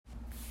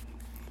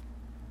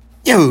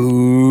Yo!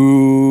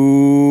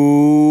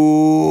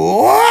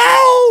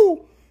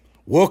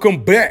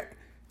 Welcome back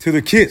to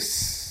the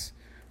Kiss,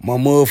 my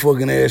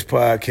motherfucking ass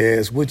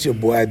podcast with your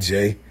boy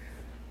Jay.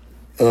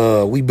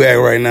 We back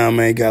right now,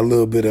 man. Got a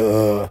little bit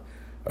of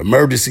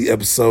emergency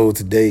episode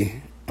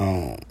today.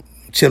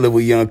 Chilling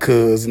with young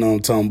cuz, you know what I'm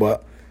talking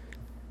about.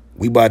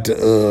 We about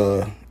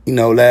to,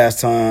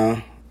 last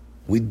time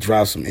we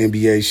dropped some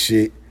NBA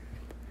shit.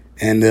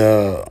 And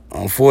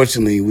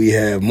unfortunately, we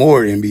have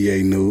more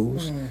NBA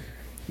news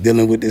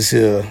dealing with this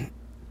here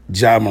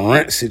Ja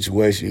Morant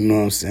situation, you know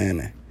what I'm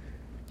saying?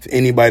 If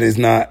anybody that's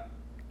not,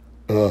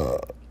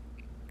 don't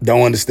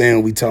understand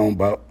what we talking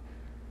about,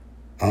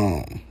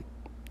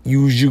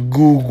 use your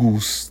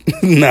Googles.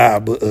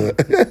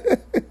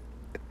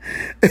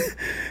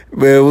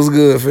 Man, what's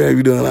good, fam?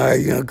 You doing all right,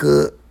 young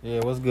cuz?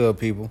 Yeah, what's good,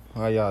 people?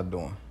 How y'all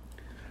doing?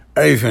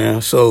 Hey, fam,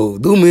 so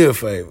do me a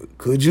favor.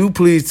 Could you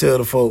please tell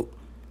the folk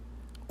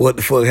what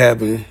the fuck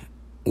happened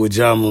with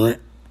Ja Morant?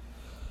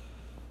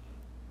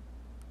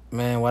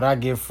 Man, what I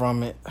get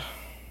from it,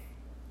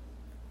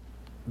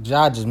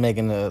 Ja just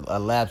making a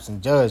lapse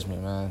in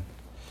judgment, man.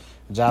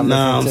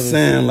 I'm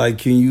saying, like,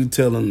 can you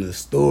tell them the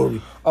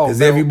story? Because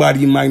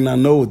everybody might not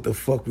know what the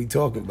fuck we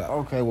talking about.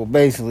 Okay, well,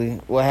 basically,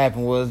 what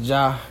happened was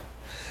Ja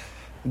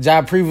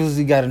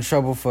previously got in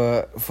trouble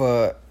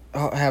for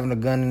having a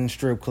gun in the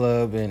strip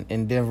club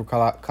in Denver,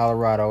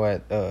 Colorado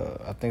at,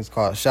 I think it's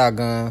called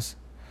Shotguns.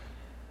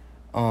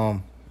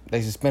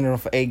 They suspended him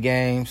for 8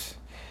 games.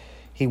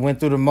 He went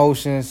through the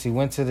motions. He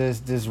went to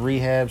this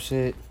rehab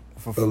shit.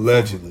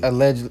 Allegedly.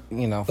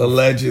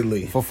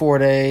 For 4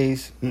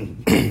 days.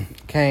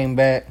 Came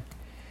back.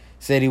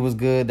 Said he was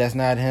good. That's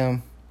not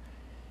him.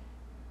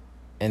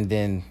 And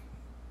then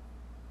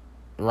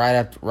right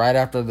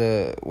after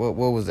the what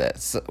was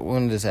that?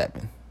 When did this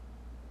happen?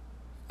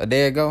 A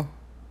day ago?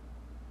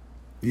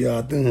 Yeah,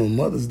 I think on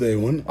Mother's Day,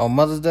 wasn't it? On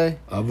Mother's Day?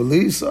 I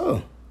believe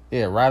so.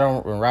 Yeah, right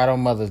on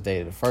Mother's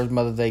Day, the first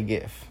Mother's Day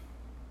gift.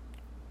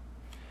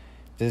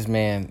 This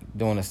man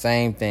doing the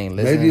same thing.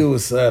 Maybe it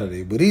was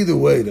Saturday, but either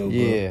way though, bro.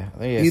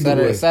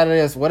 Yeah,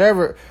 Saturday,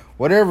 whatever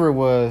it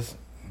was.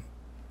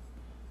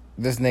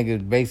 This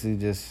nigga basically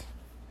just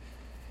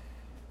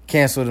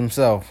canceled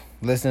himself.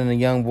 Listening to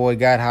Young Boy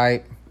got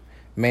hype.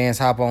 Man's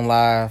hop on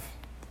live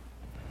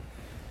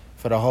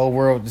for the whole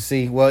world to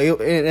see. Well,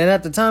 and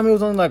at the time it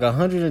was only like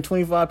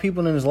 125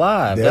 people in his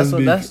live. That's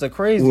the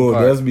crazy part.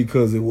 Well, that's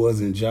because it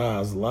wasn't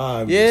Ja's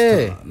live.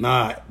 Yeah,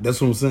 nah, that's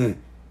what I'm saying.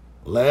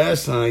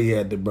 Last time he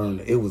had to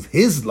burn it was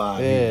his live.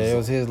 Yeah, it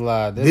was his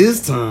live.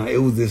 This time it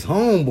was his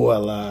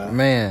homeboy live.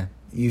 Man,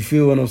 you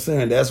feel what I'm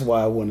saying? That's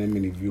why I wasn't that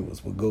many viewers.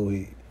 But go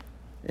ahead.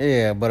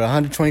 Yeah, but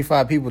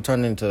 125 people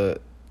turned into,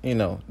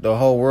 the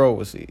whole world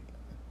would see.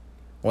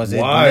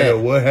 Why?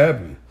 What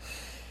happened?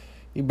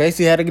 He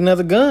basically had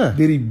another gun.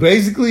 Did he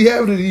basically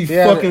have it? Or did he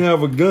fucking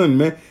have a gun,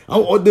 man?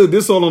 Dude,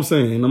 this is all I'm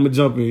saying. I'm gonna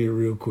jump in here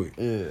real quick.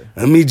 Yeah.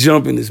 Let me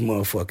jump in this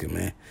motherfucker,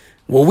 man.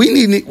 What we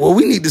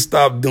need to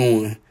stop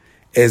doing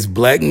as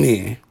black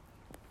men.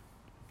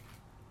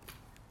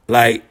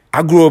 Like,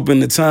 I grew up in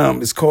the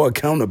time, it's called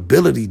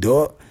accountability,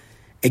 dog.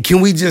 And can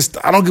we just,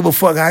 I don't give a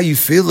fuck how you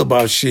feel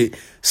about shit.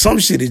 Some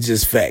shit is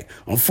just fact.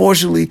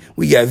 Unfortunately,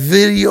 we got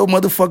video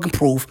motherfucking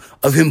proof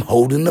of him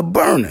holding the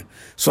burner.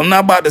 So I'm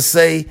not about to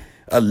say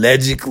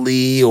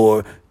allegedly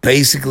or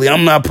basically.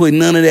 I'm not putting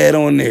none of that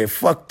on there.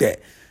 Fuck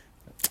that.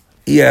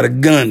 He had a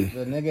gun.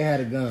 The nigga had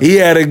a gun. He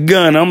had a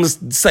gun. I'm going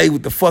to say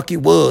what the fuck it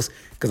was.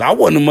 Because I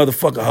wasn't a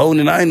motherfucker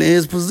holding it. I ain't in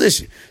his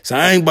position. So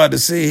I ain't about to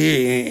sit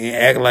here and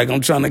act like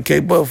I'm trying to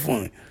cape up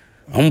for him.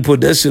 I'm going to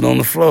put that shit on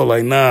the floor.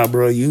 Like, nah,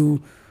 bro,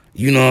 you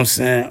know what I'm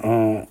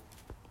saying?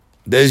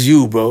 That's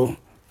you, bro.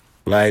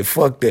 Like,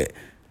 fuck that.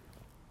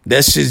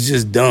 That shit's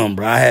just dumb,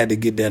 bro. I had to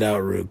get that out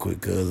real quick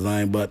because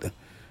I ain't about to.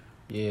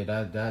 Yeah,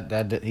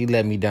 that he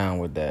let me down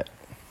with that.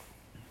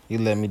 He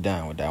let me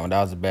down with that one.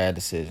 That was a bad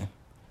decision.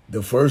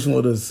 The first one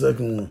or the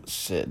second one?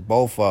 Shit,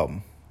 both of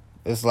them.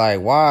 It's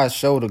like, why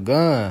show the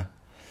gun?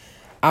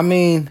 I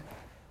mean,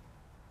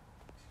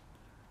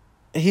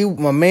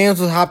 my man's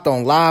was hopped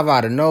on live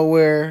out of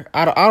nowhere.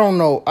 I don't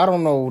know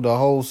the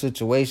whole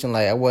situation.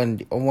 Like I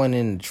wasn't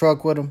in the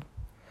truck with him,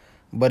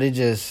 but it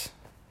just,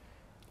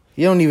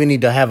 you don't even need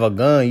to have a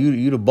gun.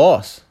 You the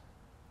boss.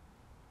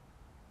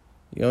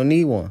 You don't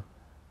need one.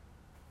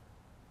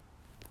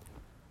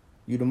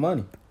 You the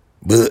money.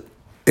 But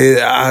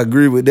I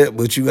agree with that.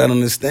 But you gotta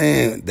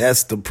understand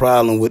that's the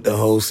problem with the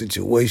whole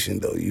situation,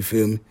 though. You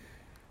feel me?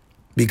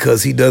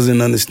 Because he doesn't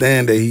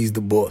understand that he's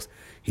the boss.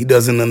 He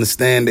doesn't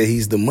understand that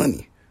he's the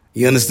money.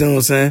 You understand what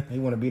I'm saying? He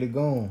want to be the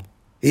goon.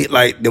 The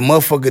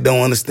motherfucker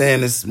don't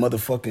understand this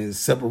motherfucking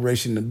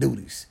separation of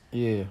duties.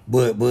 Yeah.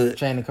 But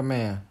chain of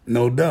command.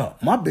 No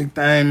doubt. My big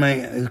thing,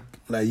 man,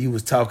 like you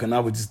was talking, I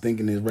was just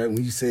thinking this right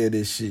when you said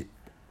this shit.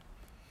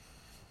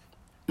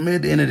 I mean,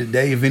 at the end of the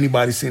day, if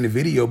anybody's seen the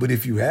video, but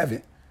if you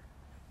haven't,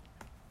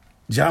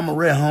 Ja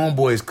Morant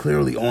homeboy is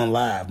clearly on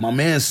live. My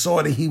man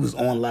saw that he was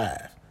on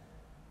live.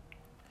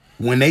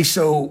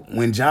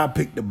 when Ja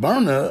picked the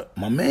burner up,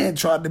 my man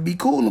tried to be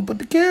cool and put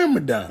the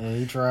camera down. Yeah,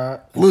 he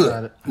tried.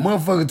 Look,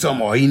 motherfucker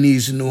talking about he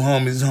needs some new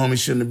homies. His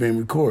homies shouldn't have been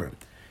recording.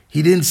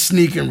 He didn't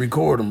sneak and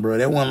record him, bro.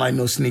 That wasn't like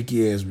no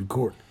sneaky ass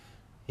record.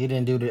 He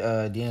didn't do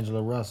the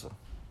D'Angelo Russell.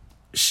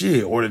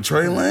 Shit, or the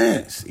Trey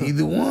Lance.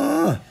 Either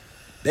one.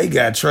 They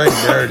got Trey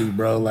dirty,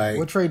 bro. Like,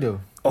 what Trey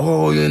do?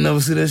 Oh, you ain't never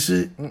see that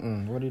shit?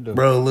 What'd he do?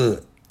 Bro,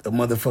 look. A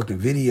motherfucking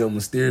video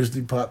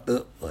mysteriously popped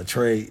up. A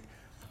Trey.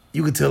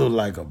 You could tell it was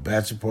like a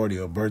bachelor party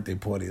or a birthday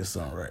party or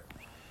something, right?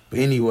 But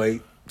anyway,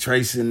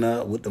 Trey sitting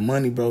up with the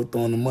money, bro,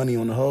 throwing the money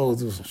on the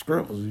hoes with some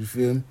scribbles, you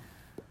feel me?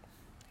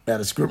 Got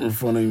a script in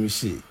front of him and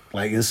shit.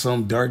 Like in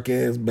some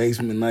dark-ass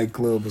basement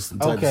nightclub or some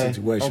type of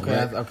situation,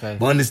 right? Okay.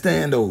 But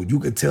understand, though, you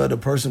could tell the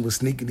person was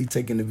sneakily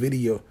taking the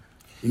video.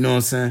 You know what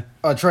I'm saying?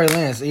 Trey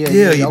Lance.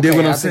 Yeah, you dig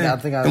what I'm saying? I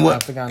think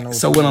I know.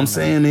 So what I'm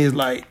saying is,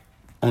 like,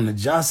 on the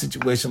Ja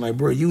situation, like,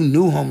 bro, you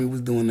knew homie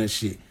was doing that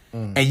shit.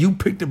 And you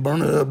picked the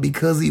burner up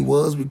because he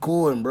was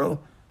recording, bro.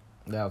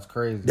 That was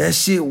crazy. That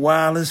shit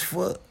wild as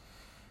fuck.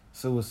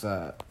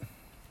 Suicide.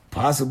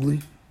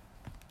 Possibly.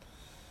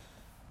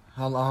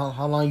 How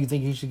long you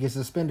think he should get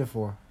suspended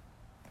for?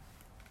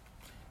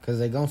 Because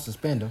they gonna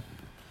suspend him.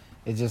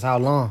 It's just how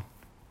long.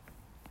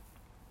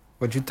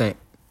 What you think?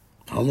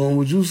 How long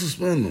would you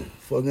suspend him?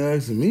 Fucking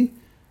asking me?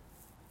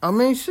 I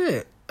mean,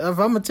 shit. If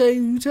I'm gonna tell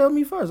you, you tell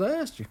me first. I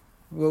asked you.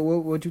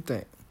 What you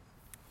think?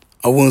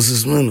 I wouldn't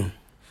suspend him.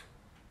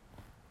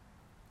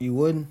 You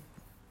wouldn't?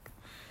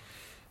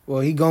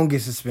 Well, he gonna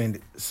get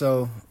suspended.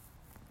 So,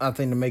 I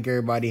think to make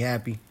everybody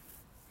happy,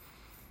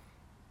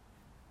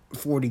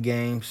 40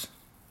 games,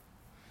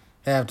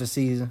 half the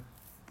season,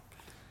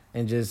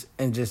 and just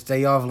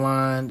stay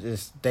offline,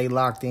 just stay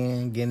locked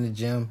in, get in the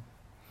gym,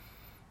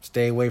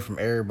 stay away from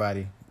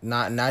everybody.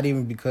 Not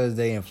even because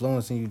they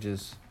influencing you,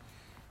 just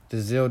the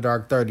Zil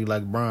Dark 30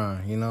 like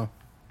Brian, you know?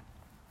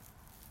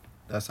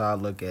 That's how I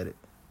look at it.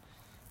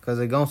 Because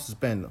they gonna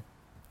suspend him.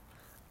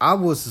 I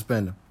would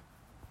suspend him.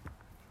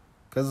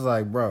 Because it's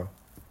like, bro,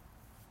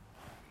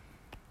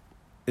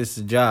 it's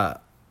a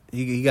job.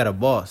 He got a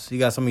boss. He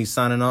got somebody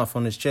signing off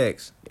on his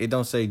checks. It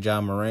don't say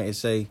Ja Morant. It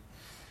say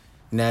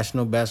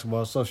National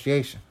Basketball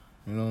Association.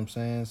 You know what I'm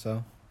saying?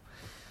 So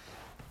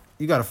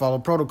you got to follow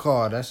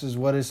protocol. That's just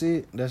what it's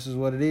it. That's just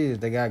what it is.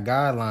 They got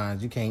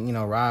guidelines. You can't,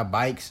 ride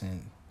bikes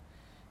and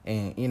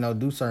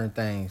do certain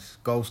things.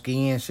 Go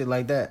skiing, shit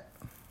like that.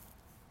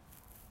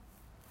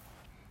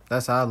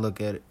 That's how I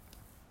look at it.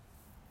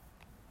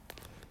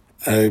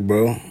 Hey,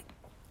 bro.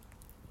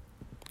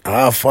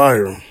 I'll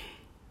fire him.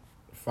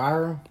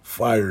 Fire him?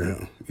 Fire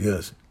him,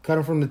 yes. Cut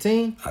him from the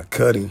team? I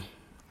cut him.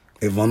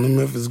 If I'm the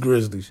Memphis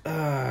Grizzlies,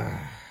 I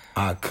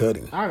cut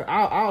him.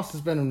 I'll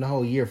suspend him the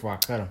whole year before I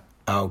cut him.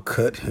 I'll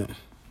cut him.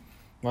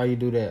 Why you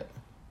do that?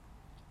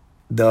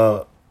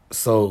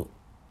 So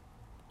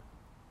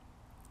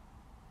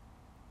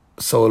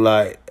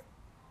like,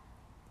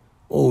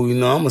 I'm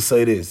going to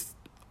say this.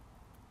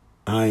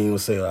 I ain't going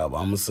to say that, but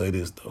I'm going to say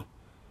this, though.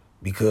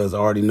 Because I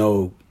already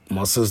know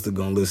my sister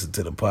going to listen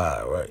to the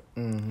pod, right?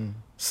 Mm-hmm.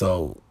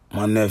 So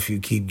my nephew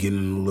keep getting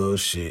in a little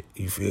shit,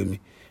 you feel me?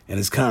 And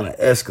it's kind of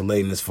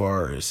escalating as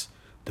far as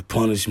the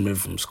punishment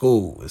from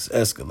school. It's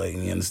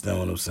escalating, you understand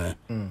what I'm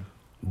saying?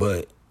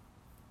 But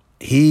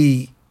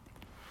he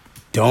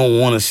don't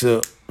want to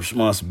accept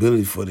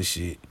responsibility for the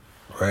shit,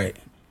 right?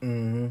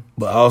 Mm-hmm.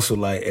 But also,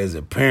 like, as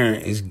a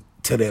parent, it's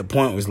to that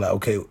point where it's like,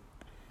 okay,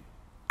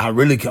 I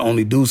really can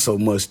only do so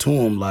much to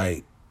him,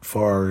 like,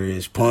 far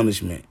as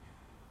punishment.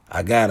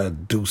 I gotta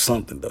do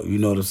something, though. You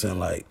know what I'm saying?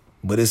 Like,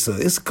 but it's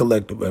a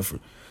collective effort.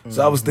 Mm-hmm.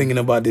 So I was thinking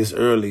about this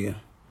earlier.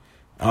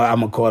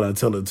 I'm gonna call her and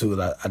tell her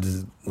too. I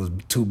just was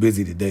too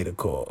busy today to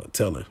call.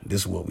 Tell her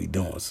this is what we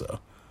doing. So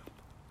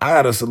I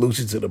got a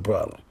solution to the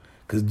problem.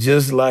 Cause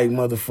just like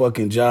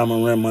motherfucking Ja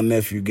Morant, my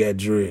nephew got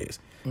dreads.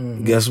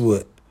 Mm-hmm. Guess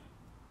what?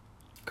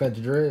 Cut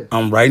your dreads.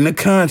 I'm writing a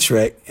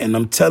contract, and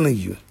I'm telling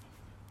you,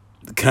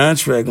 the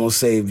contract gonna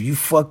say if you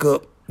fuck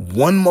up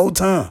one more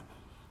time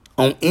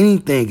on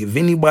anything, if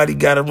anybody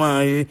got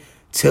around here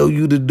tell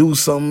you to do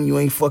something, you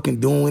ain't fucking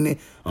doing it.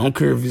 I don't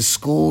care if it's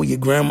school, your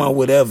grandma,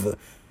 whatever.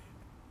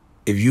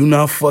 If you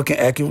not fucking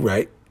acting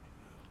right,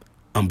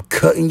 I'm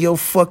cutting your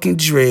fucking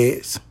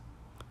dreads.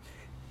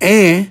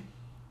 And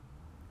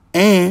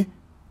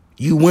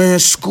you wearing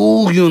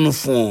school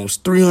uniforms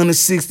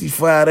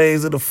 365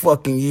 days of the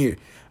fucking year.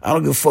 I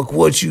don't give a fuck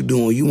what you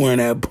doing. You wearing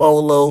that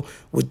polo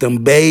with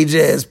them beige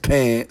ass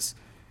pants.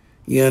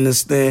 You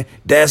understand?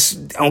 I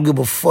don't give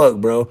a fuck,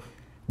 bro.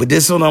 But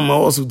this is what I'm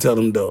also tell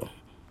them, though.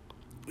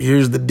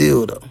 Here's the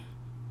deal, though.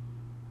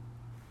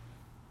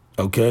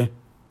 Okay?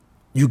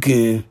 You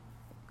can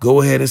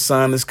go ahead and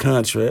sign this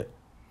contract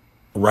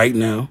right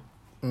now.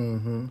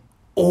 Mm-hmm.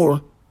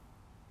 Or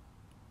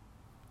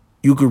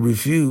you could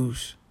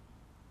refuse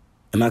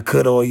and I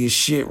cut all your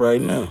shit right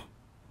now.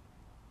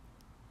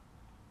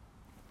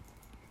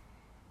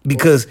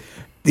 Because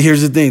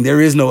Here's the thing: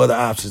 there is no other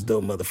options, though,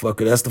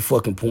 motherfucker. That's the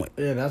fucking point.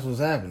 Yeah, that's what's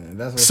happening.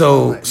 That's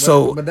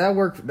what's but that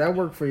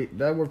worked for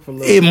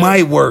little. It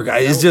might work.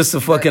 It's just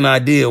a fucking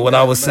idea. What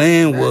I was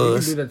saying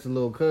was, you can do that to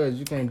little cuz.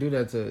 You can't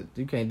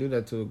do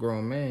that to a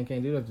grown man. You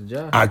can't do that to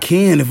Josh. I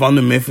can if I'm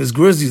the Memphis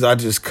Grizzlies. I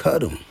just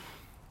cut him.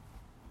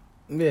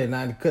 Yeah,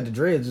 not cut the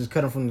dreads. Just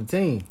cut him from the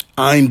team.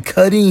 I'm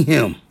cutting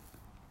him.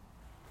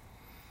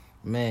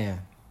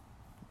 Man,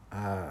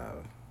 I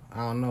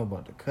don't know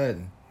about the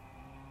cutting.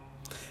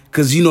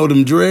 Cause you know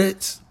them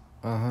dreads,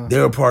 Uh-huh.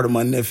 they're a part of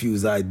my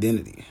nephew's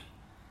identity.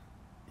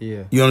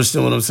 Yeah. You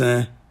understand what I'm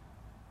saying?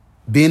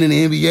 Being in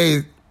the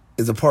NBA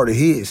is a part of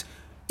his.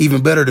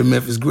 Even better than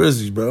Memphis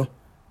Grizzlies, bro.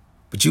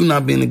 But you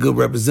not being a good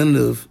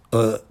representative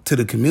to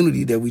the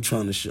community that we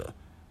trying to show.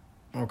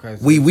 Okay.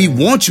 So we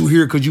want you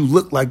here because you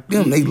look like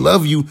them. They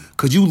love you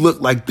because you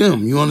look like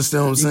them. You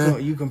understand what I'm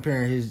saying? You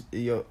comparing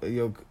your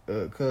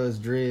cuz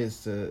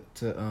dreads to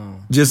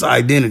just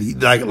identity,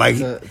 like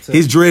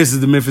his dreads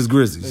is the Memphis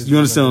Grizzlies. You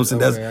understand what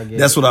I'm saying?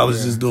 That's what I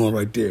was just doing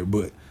right there.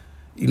 But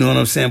you know what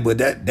I'm saying? But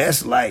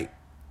that's like,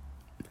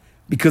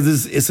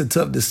 because it's a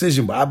tough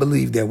decision. But I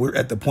believe that we're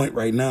at the point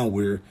right now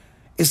where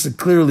it's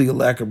clearly a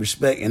lack of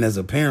respect. And as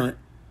a parent,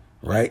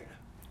 right,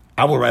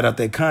 I would write out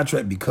that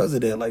contract because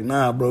of that. Like,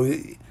 nah, bro,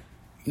 you're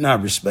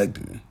not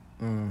respecting me.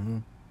 Mm-hmm.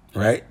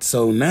 Right?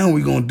 So now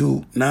we're going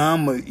to do,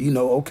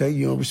 okay,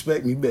 you don't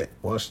respect me back.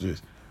 Watch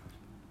this.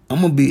 I'm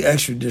going to be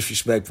extra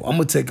disrespectful. I'm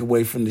going to take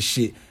away from the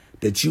shit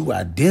that you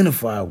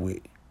identify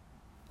with.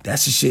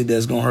 That's the shit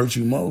that's going to hurt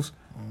you most.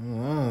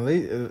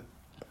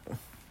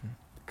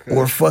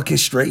 Or fucking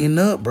straighten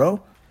up,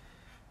 bro.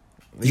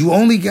 You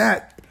only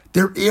got,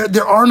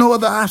 there are no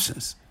other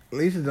options.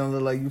 Alicia don't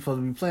look like you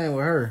supposed to be playing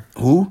with her.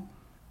 Who?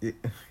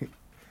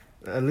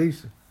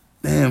 Alicia.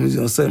 Damn, he's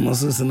gonna say my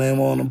sister's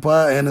name on the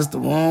pod, and it's the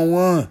wrong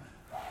one.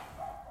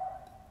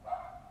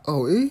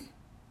 Oh, E?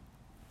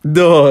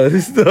 Dog,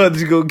 this dog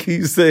just gonna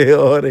keep saying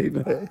all they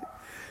know.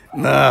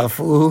 Nah,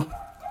 fool.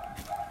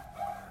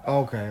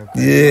 Okay.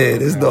 Yeah,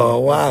 this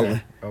dog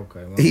wildin'.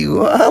 Okay. He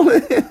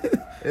wildin'.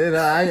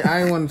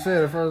 I ain't want to say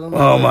it at first.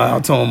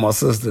 I'm talking my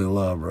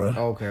sister-in-law, bro.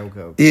 Okay.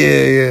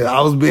 Yeah. I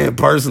was being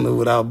personal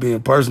without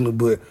being personal,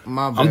 but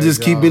I'm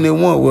just keeping it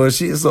one. Well,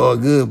 shit, it's all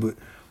good, but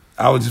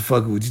I was just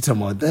fucking with you,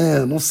 talking about,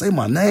 damn, don't say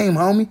my name,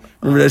 homie.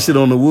 Remember that shit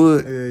on the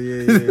wood?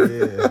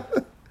 Yeah.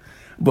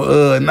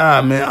 But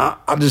nah, man,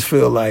 I just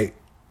feel like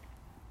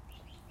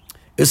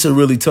it's a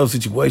really tough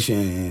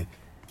situation,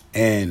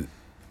 and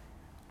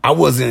I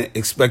wasn't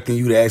expecting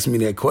you to ask me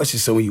that question.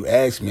 So when you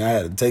asked me, I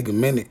had to take a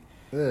minute.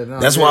 Yeah, no,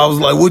 that's why I was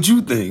like, "What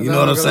you think?" You know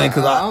what I'm saying?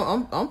 Because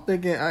I'm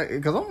thinking,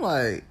 because I'm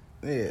like,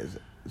 yeah,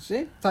 she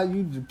ain't the type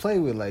you to play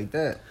with like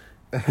that.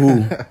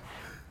 Who?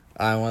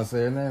 I don't want to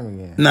say her name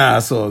again. Nah,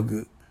 it's all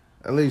good.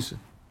 Alicia.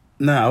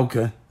 Nah,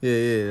 okay.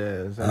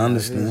 Yeah. I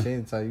understand. She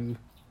ain't the type you.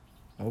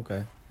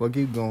 Okay, well,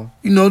 keep going.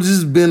 You know,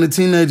 just being a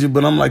teenager,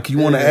 but I'm like, you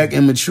want to act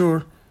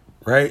immature,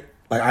 right?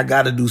 Like, I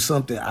got to do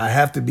something. I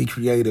have to be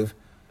creative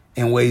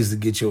in ways to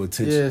get your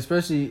attention. Yeah,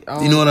 especially.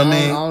 You know what I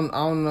mean? I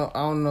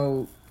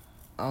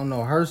don't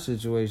know her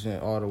situation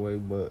all the way,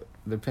 but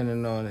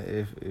depending on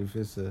if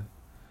it's a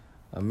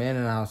man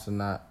in the house or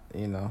not,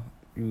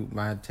 you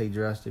might have to take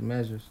drastic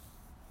measures.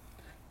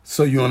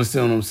 So you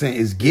understand what I'm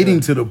saying? It's getting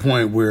to the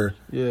point where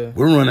we're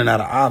running out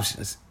of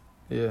options.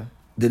 Yeah.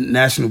 The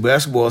National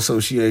Basketball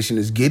Association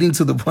is getting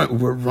to the point where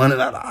we're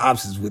running out of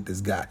options with this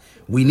guy.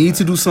 We need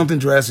to do something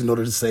drastic in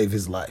order to save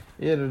his life.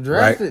 Yeah, the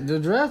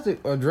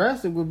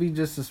drastic would be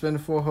just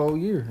suspended for a whole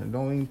year and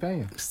don't even pay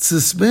him.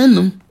 Suspend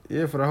him?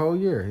 Yeah, for the whole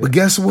year. But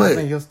guess what? I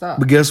think he'll stop.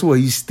 But guess what?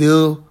 He's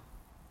still.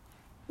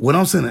 What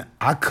I'm saying,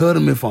 I cut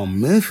him if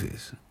I'm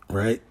Memphis,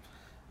 right?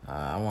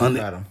 I want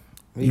to cut him.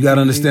 You got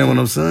to understand what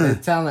I'm saying.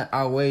 His talent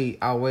outweigh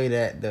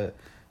that.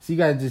 So you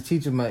gotta just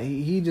teach him.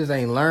 He just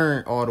ain't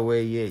learned all the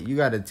way yet. You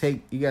gotta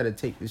take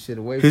this shit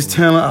away. His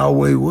talent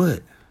outweigh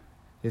what?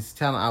 His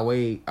talent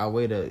outweigh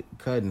the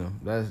cutting him.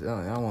 I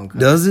don't want to cut.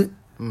 Does it?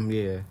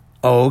 Yeah.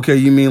 Oh, okay.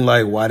 You mean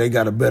like why they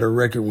got a better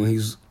record when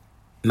he's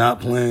not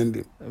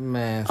playing?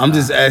 Man, I'm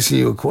just asking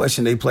you a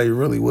question. They play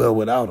really well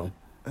without him.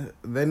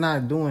 They're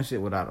not doing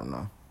shit without him,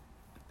 though.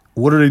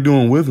 What are they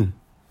doing with him?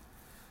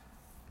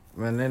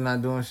 Man, they're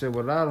not doing shit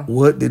without him.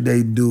 What did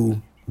they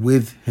do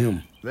with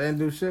him? They ain't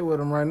do shit with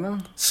him right now.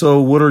 So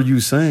what are you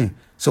saying?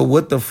 So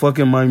what the fuck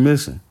am I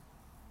missing?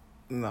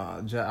 No,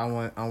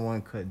 I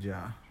want to cut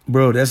Ja.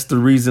 Bro, that's the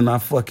reason I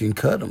fucking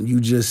cut him. You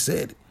just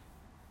said it.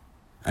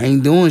 I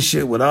ain't doing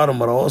shit without him,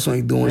 but I also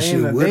ain't doing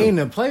shit with him. They in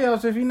the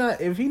playoffs.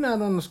 If he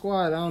not on the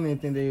squad, I don't even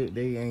think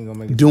they ain't gonna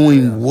make it.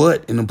 Doing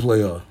what in the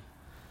playoff?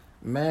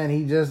 Man,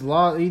 he just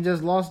lost. He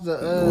just lost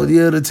the. Well,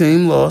 yeah, the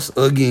team lost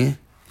again.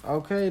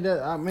 Okay,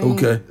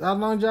 okay. How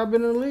long y'all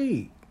been in the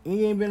league?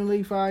 He ain't been in the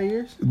league 5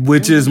 years.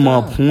 Which is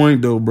my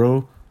point, though,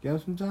 bro. Give him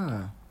some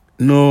time.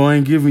 No, I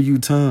ain't giving you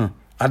time.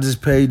 I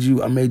just paid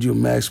you. I made you a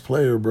max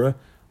player, bro.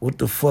 What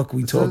the fuck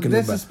we talking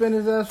about? Suspend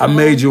his ass I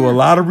made you a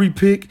lottery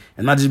pick,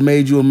 and I just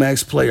made you a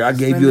max player. I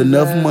gave you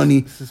enough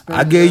money.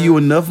 I gave you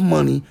enough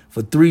money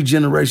for 3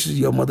 generations of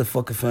your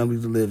motherfucking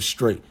family to live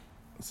straight.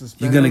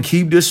 You're going to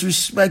keep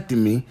disrespecting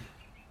me.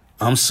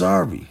 I'm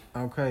sorry.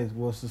 Okay,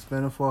 well,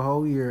 suspended for a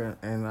whole year,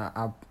 and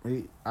I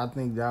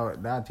think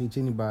that'll teach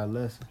anybody a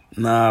lesson.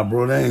 Nah,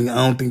 bro, I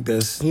don't think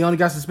that's... He only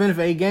got suspended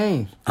for 8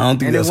 games. I don't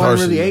think that's harsh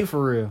enough. And it wasn't really 8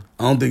 for real.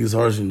 I don't think it's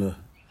harsh enough.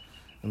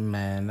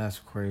 Man, that's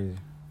crazy.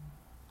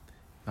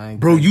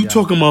 Bro, you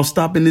talking about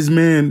stopping this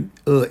man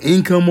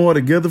income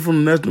altogether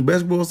from the National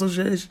Basketball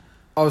Association?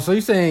 Oh, so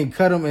you saying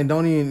cut him and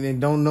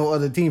don't no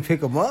other team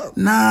pick him up?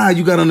 Nah,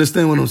 you gotta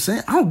understand what I'm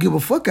saying. I don't give a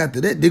fuck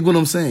after that. Dig what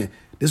I'm saying.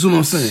 This is what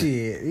I'm saying.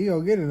 Shit, he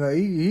gonna get another.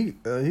 He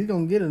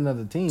gonna get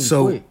another team.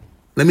 So quick.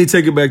 Let me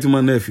take it back to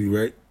my nephew.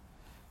 Right,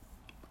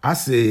 I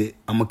said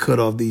I'm gonna cut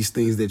off these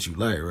things that you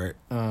like. Right,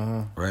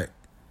 right.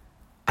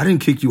 I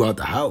didn't kick you out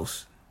the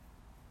house.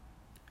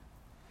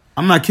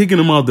 I'm not kicking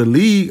him out the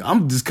league.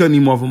 I'm just cutting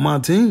him off of my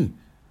team.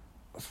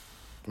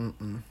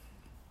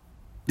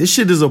 This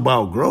shit is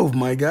about growth,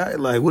 my guy.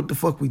 Like, what the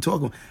fuck we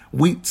talking?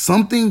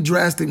 Something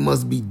drastic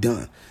must be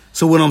done.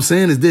 So what I'm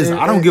saying is this: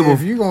 I don't give a.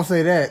 If you gonna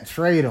say that,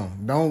 trade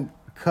him. Don't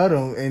cut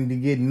him and to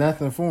get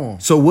nothing for him.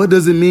 So what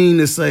does it mean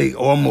to say,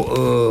 "Oh, I'm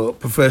a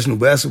professional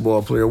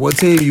basketball player"? What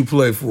team you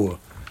play for?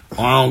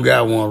 Oh, I don't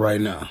got one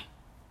right now.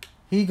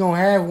 He gonna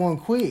have one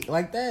quick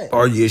like that.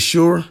 Are you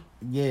sure?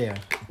 Yeah.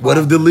 What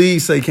if the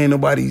league say can't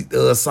nobody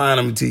sign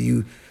him to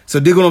you? So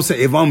dig what I'm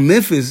saying.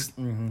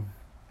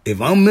 If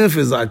I'm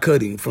Memphis, I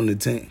cut him from the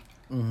team.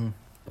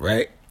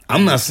 Right?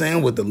 I'm not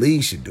saying what the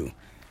league should do.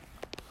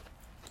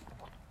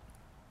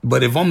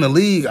 But if I'm the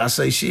league, I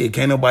say shit,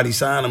 can't nobody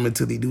sign him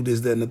until he do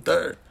this, that, and the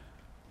third.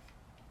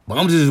 But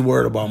I'm just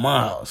worried about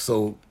my house.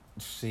 So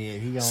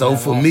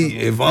for me,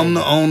 if I'm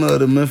the owner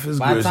of the Memphis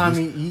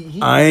Grizzlies,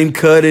 I ain't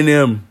cutting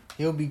him.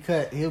 He'll be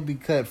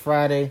cut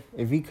Friday.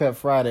 If he cut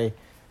Friday,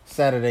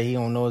 Saturday he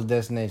don't know his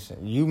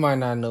destination. You might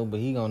not know, but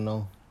he gonna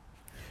know.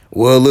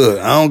 Well, look,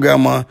 I don't got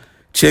my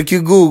check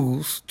your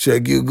Google,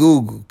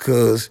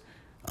 cause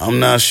I'm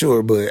not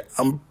sure, but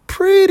I'm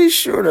pretty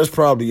sure that's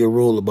probably a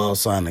rule about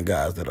signing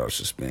guys that are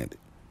suspended.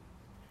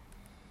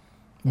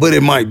 But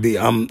it might be.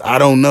 I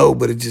don't know,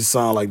 but it just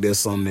sounds like that's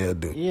something they'll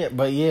do. Yeah,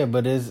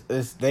 but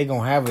it's they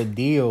gonna have a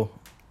deal.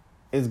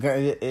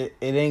 It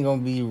ain't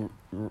gonna be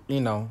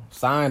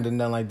signed or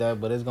nothing like that,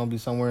 but it's gonna be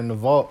somewhere in the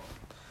vault.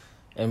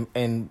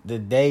 And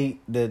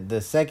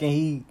the second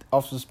he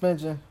off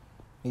suspension,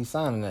 he's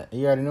signing that.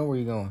 He already know where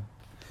he's going.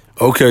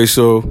 Okay,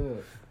 so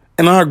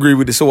and I agree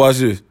with this. So watch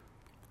this.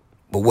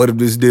 But what if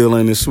this deal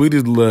ain't as sweet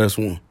as the last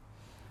one?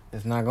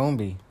 It's not gonna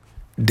be.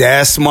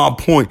 That's my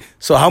point.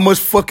 So how much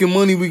fucking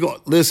money we gonna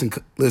listen,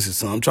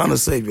 son? I'm trying to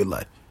save your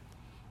life.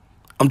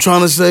 I'm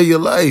trying to save your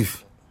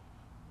life.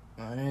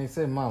 I ain't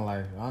saving my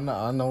life. I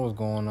know what's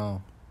going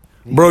on.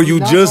 Bro,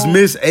 you just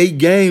missed 8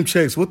 game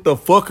checks. What the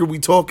fuck are we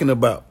talking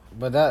about?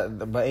 But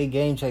 8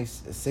 game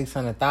checks is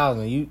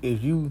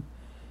 $600,000.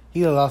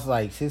 He lost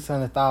like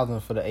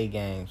 $600,000 for the 8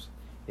 games.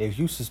 If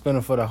you suspend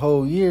him for the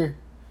whole year,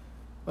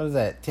 what is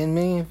that? 10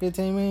 million,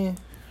 15 million?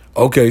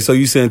 Okay, so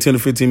you saying 10 to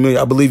 15 million?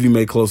 I believe you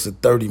made close to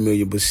 30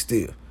 million, but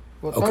still.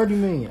 Well, 30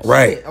 million.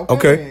 Right. Shit.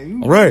 Okay.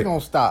 You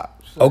gonna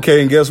stop. So.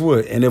 Okay, and guess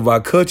what? And if I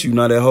cut you,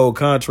 now that whole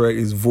contract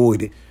is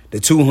voided. The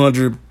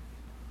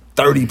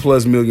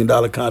 $230+ million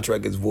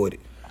contract is voided.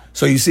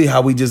 So you see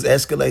how we just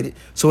escalated?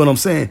 So what I'm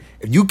saying,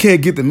 if you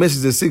can't get the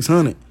message at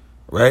 600,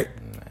 right?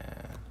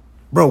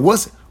 Bro,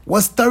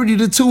 what's 30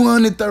 to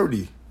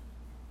 230?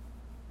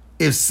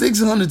 If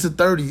 600 to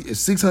 30 is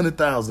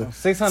 600,000,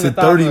 600,000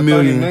 to 30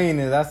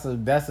 million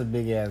that's a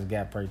big ass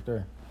gap right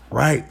there.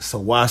 Right. So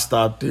why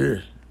stop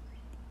there?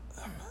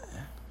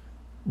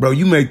 Bro,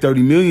 you make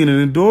 30 million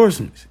in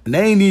endorsements. And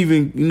they ain't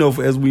even,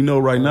 as we know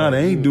right now,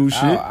 they ain't do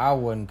shit. I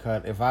wouldn't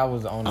cut if I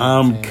was the owner.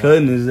 I'm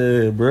cutting his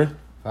ass, bro.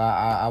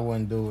 I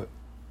wouldn't do it.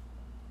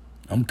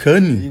 I'm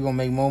cutting him. You gonna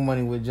make more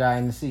money with Jae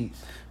in the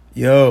seats.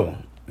 Yo.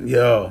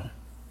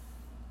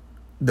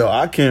 Though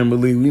I can't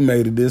believe we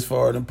made it this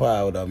far in the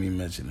pod without me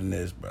mentioning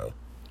this, bro.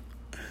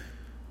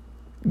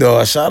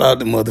 Though, shout out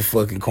to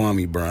motherfucking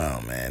Kwame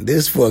Brown, man.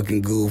 This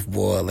fucking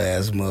goofball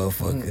ass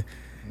motherfucker.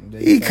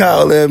 He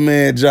called that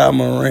man Ja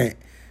Morant.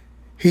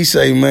 He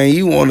say, man,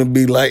 you want to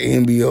be like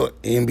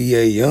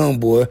NBA young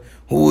boy.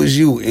 Who is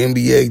you,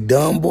 NBA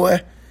dumb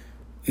boy?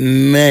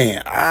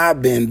 Man, I've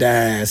been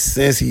dying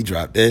since he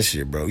dropped that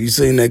shit, bro. You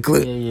seen that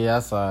clip? Yeah, I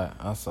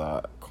saw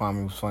it.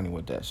 Kwame was funny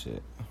with that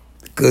shit.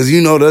 Cause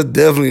that's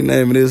definitely the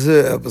name of this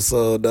here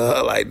episode,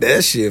 dog. Like,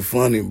 that shit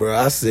funny, bro.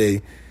 I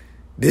say,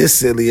 this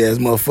silly ass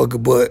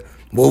motherfucker. But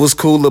what was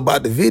cool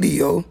about the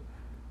video,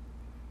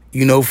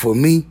 for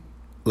me,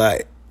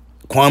 like,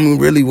 Kwame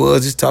really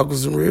was just talking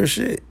some real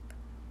shit.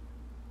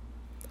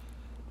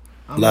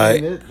 I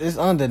mean, it's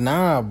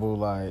undeniable.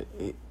 Like,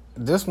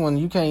 this one,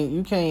 you can't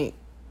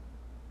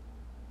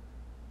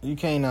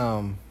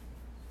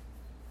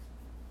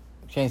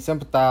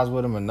sympathize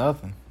with him or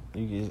nothing.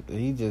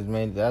 He just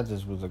made that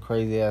just was a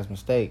crazy ass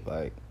mistake.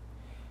 Like,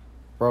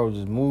 bro,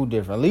 just move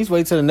different. At least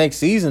wait till the next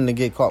season to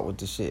get caught with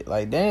the shit.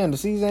 Like, damn, the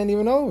season ain't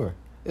even over.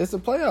 It's the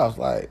playoffs.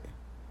 Like,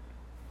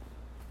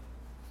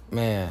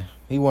 man,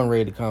 he wasn't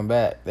ready to come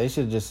back. They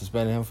should have just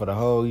suspended him for the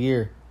whole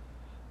year.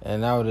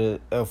 And that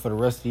would have, for the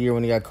rest of the year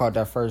when he got caught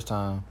that first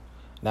time,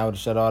 that would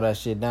have shut all that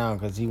shit down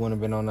because he wouldn't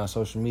have been on that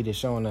social media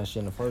showing that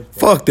shit in the first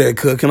place. Fuck that,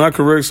 cuz. Can I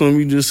correct something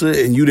you just said?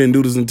 And you didn't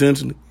do this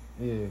intentionally?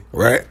 Yeah.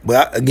 Right?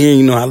 But again,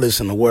 you know, I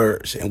listen to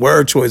words. And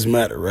word choice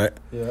matter, right?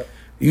 Yeah.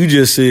 You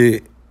just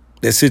said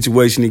that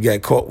situation he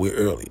got caught with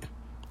earlier.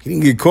 He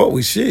didn't get caught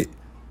with shit.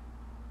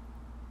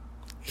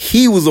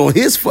 He was on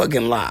his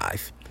fucking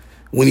live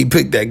when he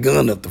picked that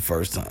gun up the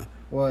first time.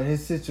 Well,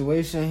 his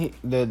situation,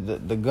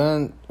 the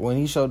gun, when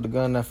he showed the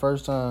gun that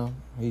first time,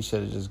 they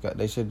should have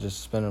just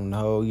suspended him the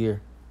whole year.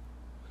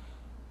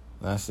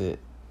 That's it.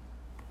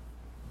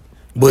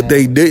 But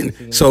they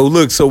didn't. So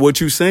look, so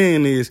what you're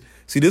saying is,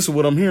 see, this is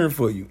what I'm hearing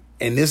for you.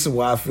 And this is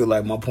why I feel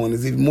like my point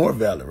is even more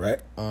valid, right?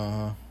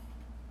 Uh-huh.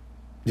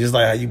 Just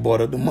like how you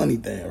brought up the money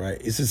thing, right?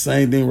 It's the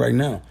same thing right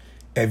now.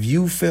 If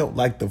you felt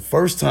like the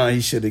first time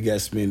he should have got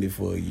suspended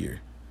for a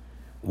year,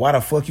 why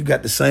the fuck you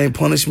got the same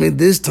punishment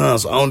this time?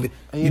 So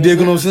you dig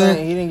what I'm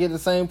saying? He didn't get the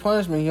same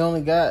punishment.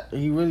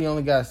 He really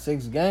only got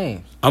 6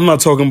 games. I'm not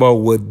talking about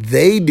what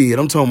they did.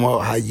 I'm talking about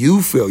how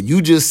you felt.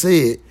 You just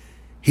said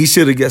he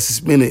should have got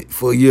suspended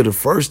for a year the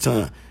first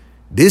time.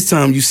 This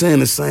time you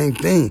saying the same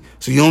thing.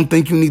 So you don't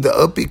think you need to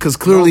up it? Because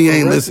clearly you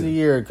ain't listening. The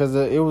year, because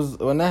it was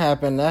when that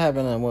happened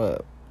in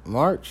what,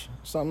 March?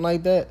 Something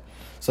like that.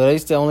 So they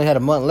still only had a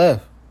month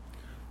left.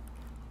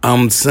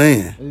 I'm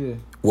saying. Yeah.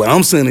 What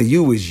I'm saying to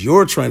you is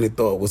your train of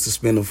thought was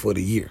suspend him for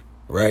the year,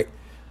 right?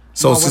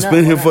 So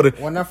suspend him for the...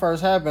 When that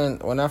first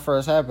happened,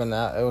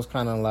 it was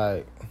kind of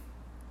like...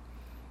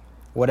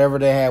 Whatever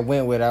they had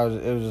went with,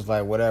 it was just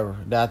like, whatever.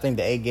 I think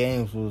the 8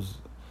 games was...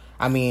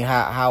 I mean,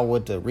 how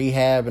with the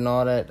rehab and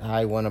all that, how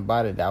he went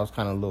about it, that was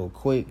kind of a little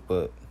quick,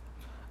 but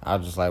I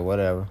was just like,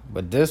 whatever.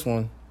 But this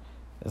one,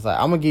 it's like,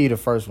 I'm going to give you the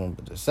first one,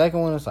 but the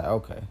second one, it's like,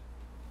 okay.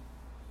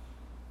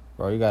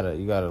 Bro, you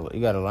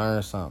gotta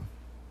learn something.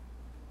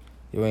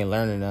 You ain't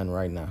learning nothing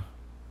right now.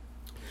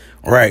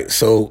 Right.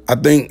 So I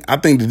think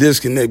the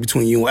disconnect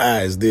between you and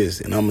I is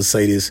this, and I'm gonna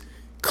say this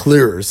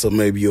clearer so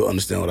maybe you'll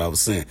understand what I was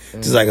saying.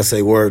 Mm-hmm. Just like I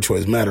say, word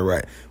choice matter,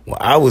 right? Well,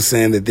 I was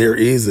saying that there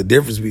is a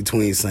difference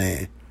between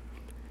saying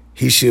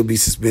he should be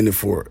suspended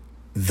for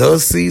the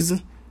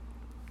season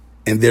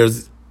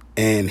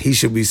and he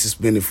should be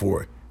suspended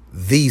for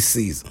the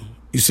season.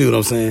 You see what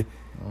I'm saying?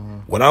 Mm-hmm.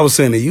 What I was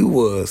saying to you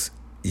was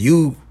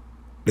your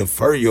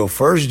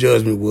first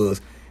judgment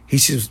was he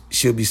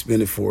should be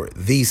suspended for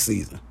the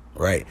season,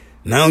 right?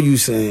 Now you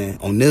saying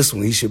on this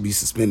one he should be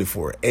suspended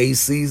for a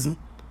season.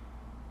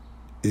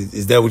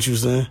 Is that what you're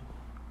saying?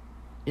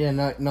 Yeah,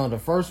 no. The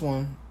first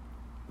one,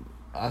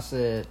 I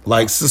said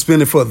like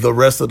suspended for the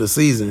rest of the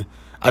season.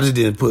 I just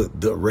didn't put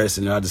the rest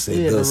in there. I just said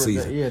the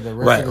season. The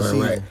rest of the season.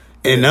 Right.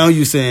 And now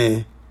you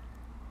saying.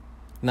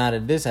 Now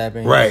that this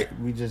happened, right?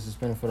 We just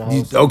suspended for the whole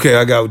season. Okay,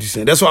 I got what you're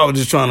saying. That's why I was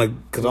just trying to,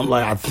 because I'm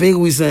like, I think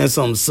we saying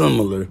something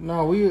similar.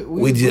 No,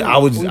 I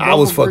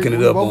was fucking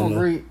it up on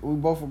them. We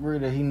both agree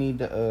that he need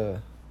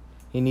to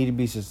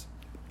be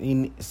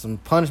some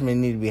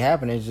punishment need to be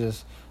happening. It's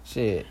just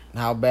shit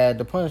how bad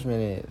the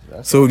punishment is.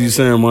 That's so what you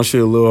saying? My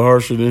shit a little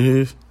harsher than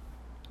his?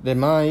 Than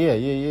mine, yeah.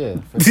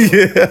 Sure.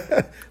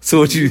 Yeah. So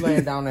what you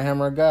laying down the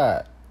hammer of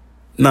God?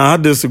 Nah, I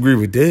disagree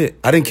with that.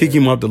 I didn't kick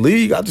him off the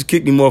league. I just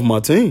kicked him off my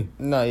team.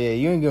 No, yeah,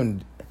 you ain't give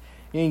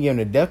him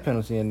the death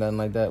penalty and nothing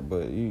like that.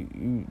 But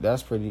you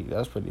that's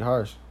pretty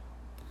harsh,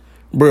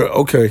 bro.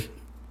 Okay,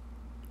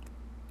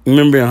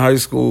 remember in high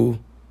school,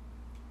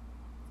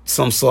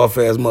 some soft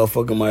ass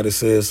motherfucker might have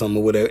said something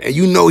or whatever, and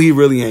you know he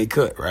really ain't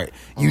cut, right?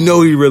 You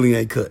know he really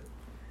ain't cut,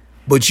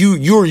 but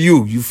you're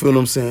you. You feel what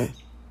I'm saying?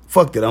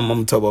 Fuck that. I'm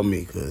gonna talk about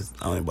me because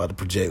I ain't about to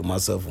project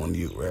myself on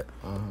you, right?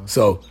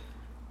 So.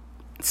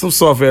 Some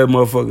soft-ass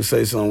motherfucker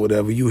say something,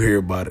 whatever, you hear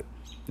about it.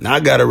 Now, I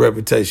got a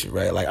reputation,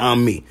 right? Like,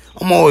 I'm me.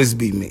 I'm always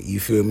be me,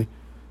 you feel me?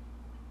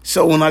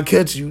 So, when I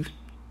catch you,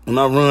 when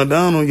I run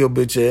down on your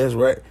bitch ass,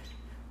 right,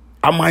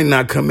 I might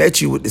not come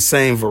at you with the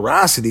same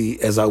veracity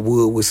as I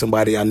would with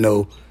somebody I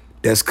know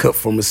that's cut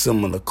from a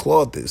similar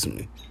cloth as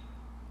me.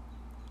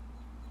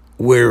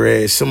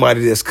 Whereas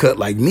somebody that's cut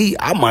like me,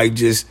 I might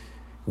just,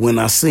 when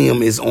I see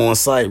him, it's on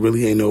sight,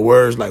 really ain't no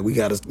words, like, we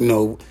got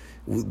to,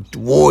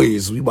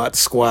 warriors, we about to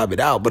squab it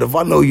out. But if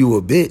I know you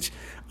a bitch,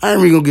 I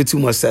ain't really gonna get too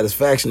much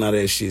satisfaction out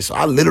of that shit. So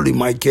I literally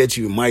might catch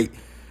you and might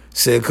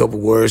say a couple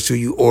words to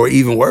you, or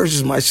even worse,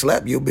 just might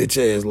slap your bitch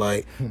ass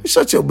like,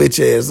 shut your bitch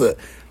ass up.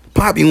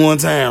 Pop you one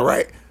time,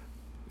 right?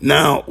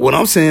 Now, what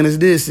I'm saying is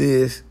this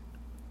is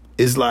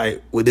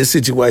like, with this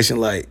situation,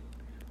 like,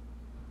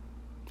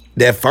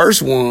 that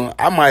first one,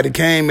 I might have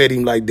came at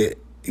him like that.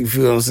 You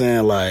feel what I'm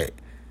saying? Like,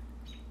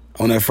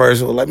 on that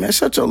first one, like, man,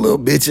 shut your little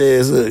bitch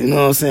ass up. You know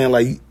what I'm saying?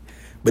 Like,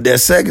 but that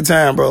second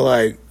time, bro,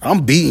 like,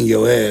 I'm beating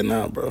your ass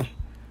now, bro.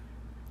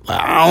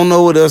 Like, I don't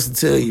know what else to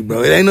tell you,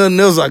 bro. It ain't nothing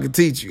else I can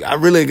teach you. I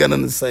really ain't got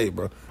nothing to say,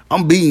 bro.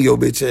 I'm beating your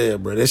bitch ass,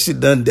 bro. That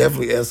shit done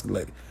definitely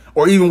escalated.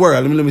 Or even worse,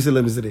 let me say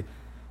that.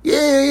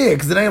 Yeah,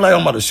 because it ain't like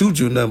I'm about to shoot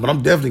you or nothing, but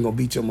I'm definitely going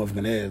to beat your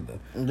motherfucking ass,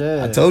 though.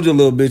 Yeah. I told your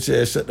little bitch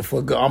ass, shut the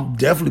fuck up. I'm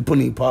definitely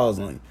putting these paws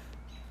on you.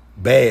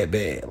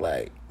 Bad,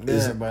 like.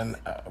 Yeah, but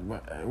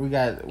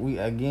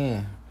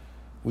again,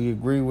 we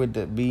agree with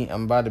the beat.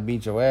 I'm about to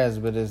beat your ass,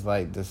 but it's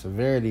like the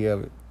severity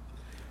of it.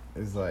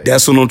 It's like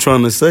that's what I'm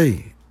trying to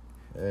say.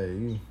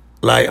 Hey,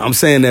 like I'm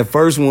saying that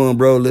first one,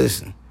 bro.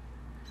 Listen,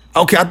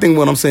 okay. I think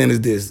what I'm saying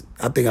is this.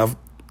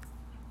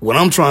 What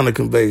I'm trying to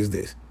convey is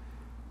this,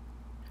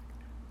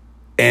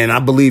 and I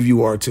believe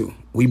you are too.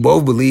 We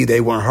both believe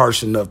they weren't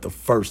harsh enough the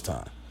first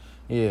time.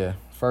 Yeah,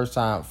 first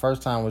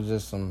time was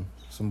just some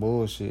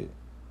bullshit.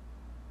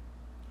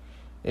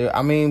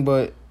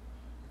 But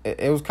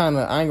it was kind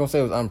of, I ain't gonna say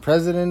it was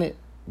unprecedented,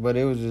 but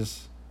it was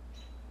just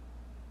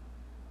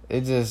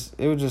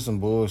some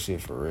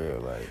bullshit for real.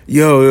 Like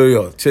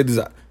yo, check this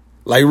out.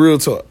 Like real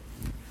talk,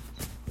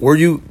 were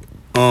you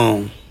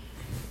cause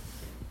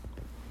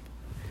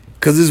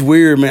it's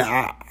weird,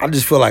 man. I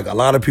just feel like a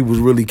lot of people was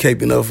really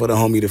caping up for the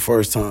homie the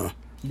first time.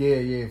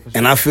 Yeah, for sure.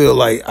 And I feel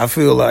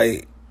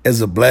like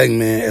as a black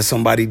man, as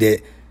somebody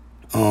that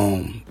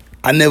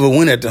I never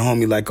went at the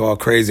homie like all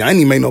crazy. I ain't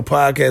even make no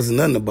podcast or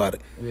nothing about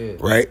it. Yeah.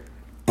 Right?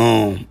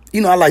 I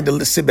like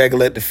to sit back and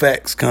let the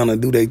facts kind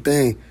of do their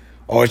thing.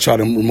 Always try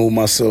to remove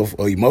myself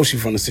or emotion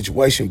from the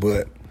situation.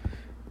 But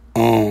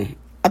I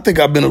think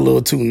I've been a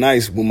little too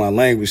nice with my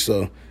language.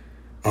 So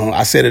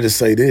I said it to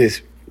say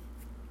this.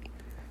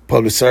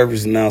 Public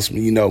service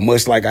announcement,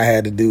 much like I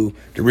had to do.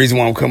 The reason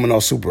why I'm coming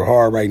off super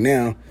hard right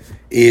now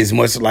is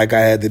much like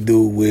I had to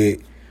do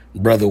with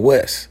Brother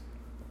West.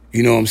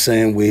 You know what I'm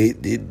saying?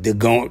 With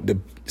the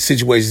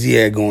situations he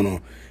had going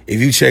on. If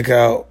you check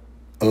out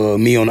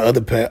me on the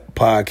other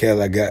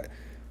podcast, I got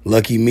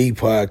Lucky Me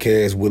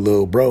podcast with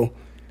Lil Bro.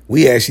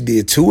 We actually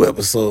did 2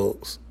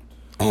 episodes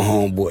on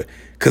Homeboy.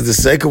 Because the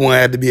second one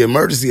had to be an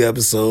emergency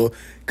episode.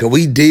 Because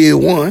we did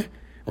one,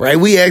 right?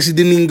 We actually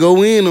didn't even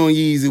go in on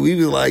Yeezy. We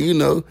was like,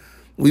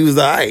 we was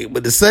all right.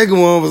 But the second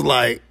one was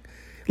like,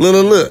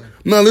 look.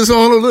 No, listen,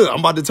 look. I'm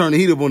about to turn the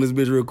heat up on this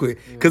bitch real quick.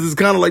 Because it's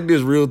kind of like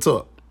this, real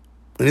talk.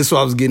 And this is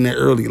what I was getting at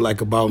early, like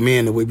about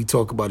men, the way we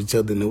talk about each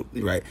other,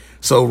 right?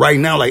 So right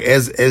now, like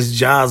as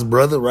Ja's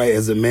brother, right,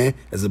 as a man,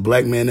 as a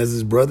black man, as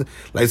his brother,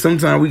 like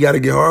sometimes we got to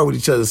get hard with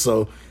each other.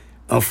 So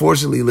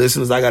unfortunately,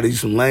 listeners, I got to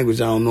use some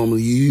language I don't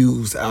normally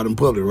use out in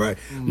public, right?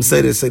 Mm-hmm. I'm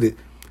gonna say that.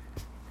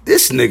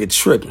 This nigga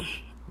tripping,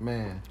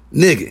 man.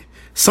 Nigga,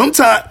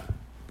 sometimes,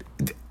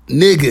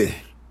 nigga,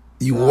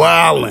 you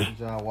wildin'.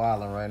 Ja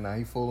wildin' right now.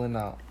 He fooling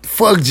out.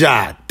 Fuck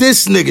Ja.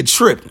 This nigga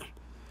tripping.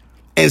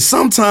 And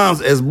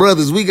sometimes, as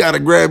brothers, we gotta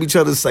grab each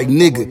other and say,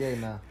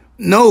 nigga.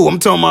 No, I'm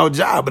talking about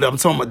Ja, but I'm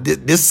talking about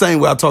this same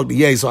way I talk to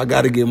Ye, so I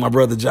gotta give my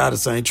brother Ja the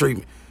same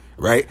treatment,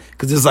 right?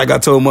 Because just like I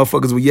told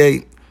motherfuckers with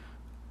Ye,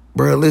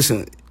 bro,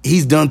 listen,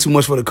 he's done too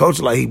much for the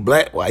culture. Like, he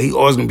black, why he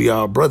always gonna be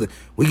our brother.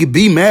 We could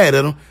be mad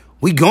at him.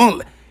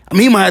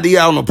 He might have to get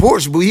out on the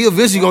porch, but he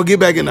eventually gonna get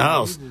back in the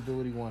house. He just do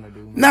what he wanna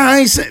do. Nah, I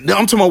ain't saying.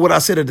 I'm talking about what I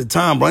said at the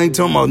time, bro. I ain't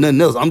talking about nothing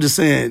else. I'm just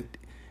saying,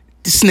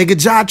 this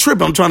nigga Ja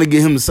tripping. I'm trying to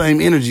get him the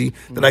same energy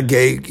that I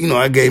gave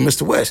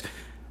Mr. West.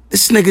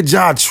 This nigga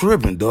Ja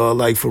tripping, dog.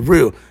 Like, for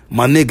real.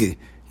 My nigga,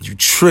 you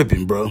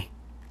tripping, bro.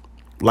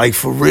 Like,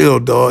 for real,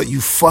 dog.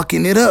 You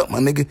fucking it up, my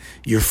nigga.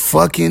 You're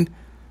fucking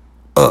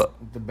up.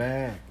 The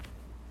bag.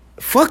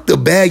 Fuck the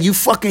bag. You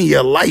fucking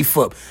your life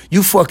up.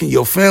 You fucking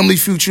your family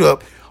future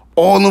up.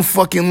 All them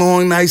fucking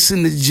long nights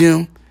in the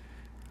gym.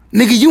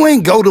 Nigga, you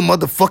ain't go to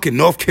motherfucking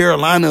North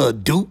Carolina or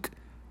Duke.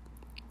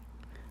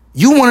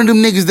 You one of them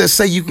niggas that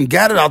say you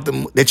got out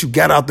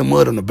the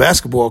mud on the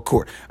basketball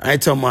court. I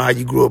ain't talking about how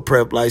you grew up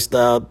prep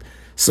lifestyle,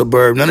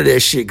 suburb, none of that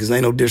shit, because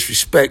ain't no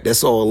disrespect.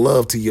 That's all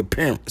love to your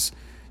parents.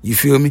 You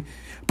feel me?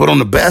 But on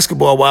the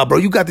basketball wise, bro,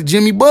 you got the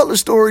Jimmy Butler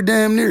story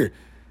damn near.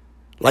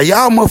 Like,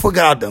 y'all motherfucker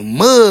out the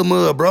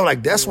mud, bro.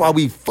 Like, that's why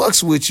we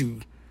fucks with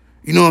you.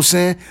 You know what I'm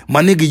saying?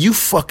 My nigga, you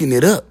fucking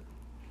it up.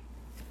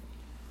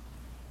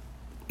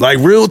 Like,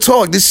 real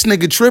talk, this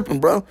nigga tripping,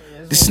 bro.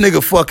 This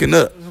nigga fucking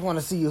up. Just want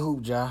to see you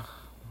hoop, Ja.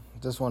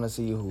 Just want to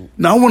see you hoop.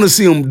 Now, I want to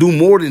see him do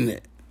more than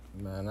that.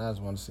 Man, I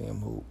just want to see him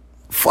hoop.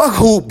 Fuck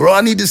hoop, bro.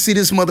 I need to see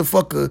this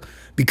motherfucker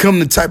become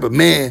the type of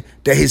man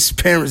that his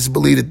parents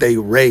believe that they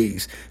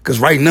raised. Because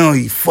right now,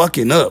 he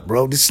fucking up,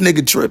 bro. This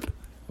nigga tripping.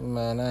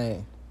 Man,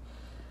 I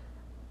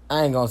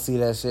ain't going to see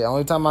that shit.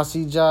 Only time I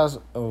see Ja's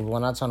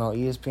when I turn on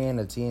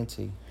ESPN or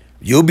TNT.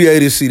 You'll be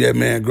able to see that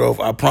man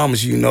growth. I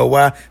promise you. You know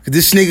why? Because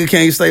this nigga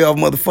can't stay off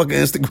motherfucking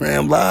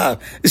Instagram Live.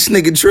 This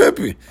nigga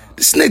tripping.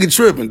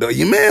 Though.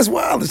 Your man's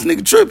wild. This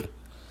nigga tripping.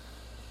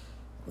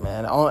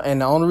 Man,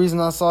 and the only reason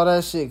I saw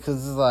that shit,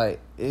 because it's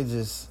like, it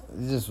just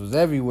was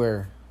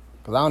everywhere.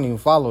 Because I don't even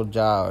follow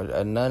Ja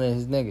or none of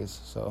his niggas.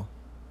 So,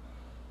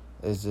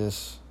 it's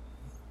just,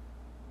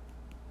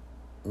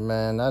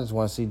 man, I just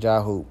want to see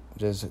Ja hoop.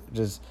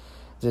 Just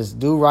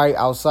do right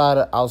outside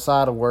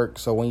of work,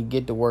 so when you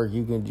get to work,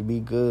 you can be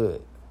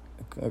good.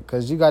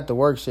 Because you got the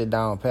work shit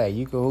down pat.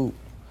 You can hoop.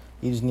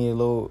 You just need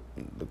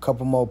a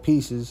couple more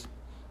pieces,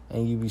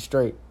 and you be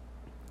straight.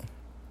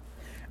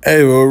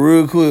 Hey, well,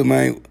 real quick,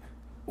 man.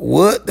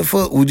 What the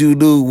fuck would you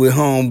do with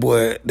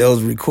homeboy that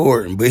was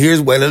recording? But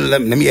here's what,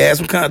 let me add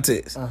some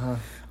context. Uh-huh.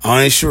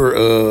 I ain't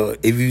sure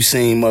if you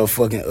seen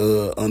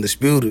motherfucking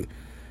Undisputed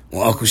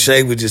when Uncle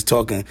Shay was just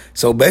talking.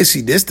 So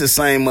basically, this the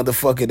same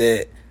motherfucker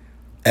that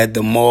at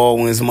the mall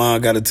when his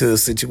mom got into a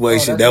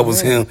situation. That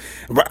was him.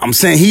 Right. I'm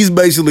saying he's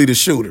basically the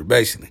shooter,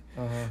 basically.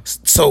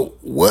 So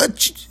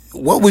what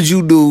would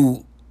you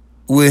do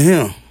with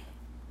him?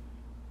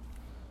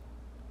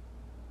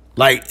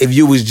 Like, if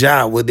you was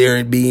Ja, would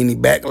there be any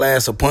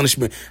backlash or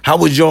punishment? How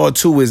would y'all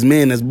two as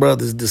men, as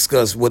brothers,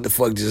 discuss what the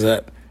fuck just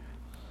happened?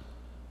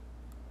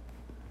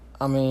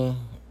 I mean,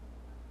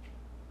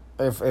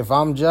 if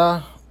I'm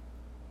Ja,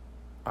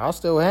 I'll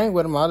still hang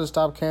with him. I'll just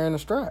stop carrying the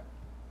strap.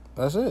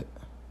 That's it.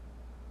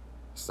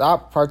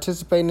 Stop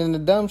participating in the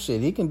dumb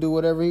shit. He can do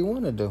whatever he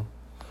want to do.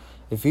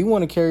 If he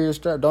want to carry your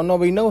strap, don't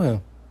nobody know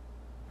him.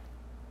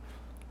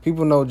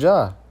 People know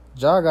Ja.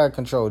 Ja got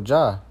control.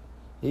 Ja.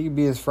 He could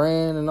be his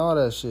friend and all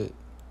that shit.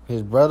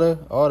 His brother,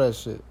 all that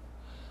shit.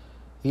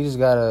 He just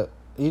gotta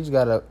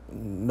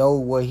know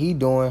what he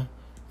doing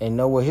and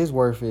know what his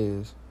worth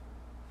is.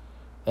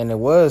 And it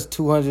was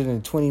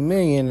 $220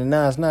 million, and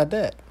now it's not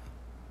that.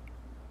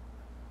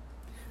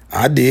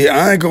 I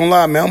ain't gonna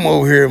lie, man. I'm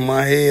over here in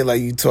my head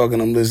like you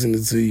talking. I'm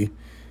listening to you.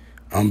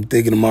 I'm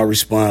thinking of my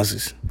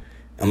responses.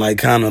 And like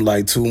kind of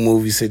like two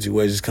movie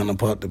situations kind of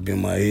popped up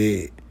in my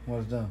head.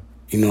 What's that?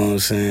 You know what I'm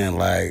saying?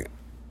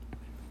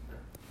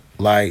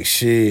 Like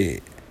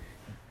shit.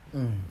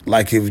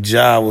 Like if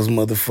Ja was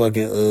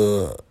motherfucking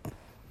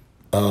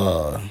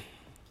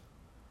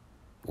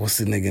what's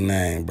the nigga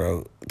name,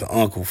 bro? The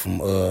uncle from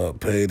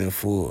Paid in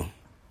Full.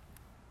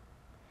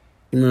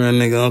 You remember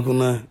that nigga uncle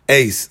now?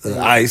 Ace,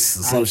 Ice,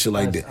 or some shit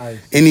like that. Ice.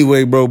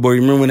 Anyway, bro,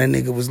 you remember when that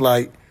nigga was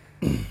like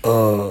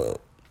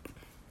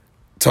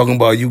talking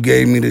about you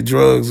gave me the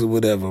drugs or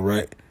whatever,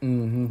 right?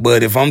 Mm-hmm.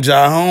 But if I'm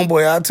Ja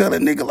homeboy, I tell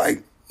that nigga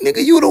like,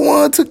 nigga, you the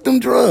one took them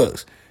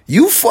drugs.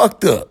 You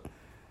fucked up.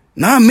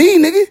 Not me,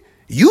 nigga.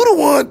 You the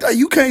one,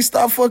 you can't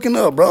stop fucking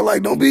up, bro.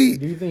 Like, don't be.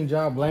 Do you think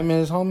Ja blaming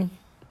his homie?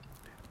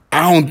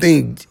 I don't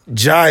think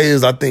Ja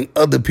is. I think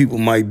other people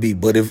might be.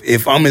 But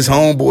if I'm his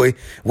homeboy,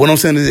 what I'm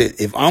saying is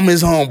that if I'm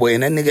his homeboy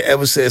and that nigga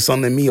ever said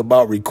something to me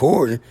about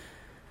recording,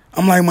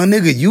 I'm like, my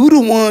nigga, you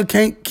the one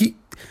can't keep.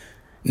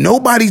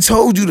 Nobody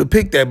told you to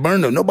pick that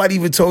burner. Nobody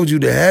even told you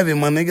to have it,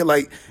 my nigga.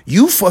 Like,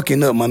 you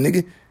fucking up, my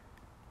nigga.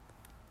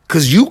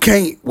 Because you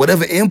can't,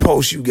 whatever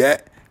impulse you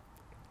got,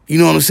 you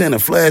know what I'm saying, the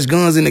flash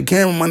guns in the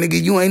camera, my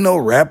nigga, you ain't no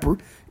rapper. You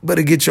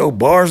better get your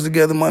bars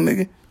together, my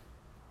nigga.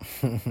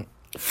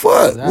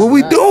 Fuck, what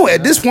we doing?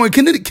 At this point,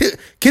 can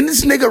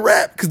this nigga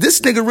rap? Because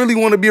this nigga really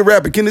want to be a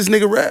rapper. Can this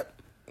nigga rap?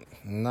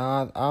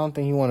 Nah, I don't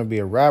think he want to be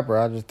a rapper.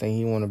 I just think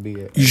he want to be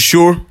a... You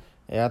sure?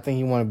 Yeah, I think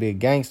he want to be a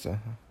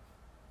gangster.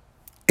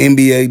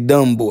 NBA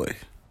Dumbboy.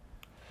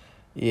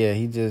 Yeah,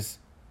 he just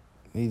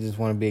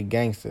want to be a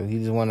gangster. He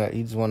just want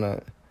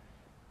to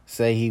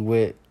say he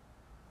with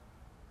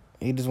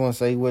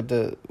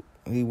the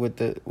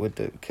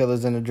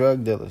killers and the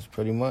drug dealers,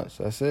 pretty much.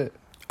 That's it.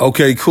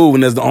 Okay, cool.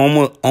 And as the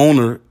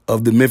owner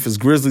of the Memphis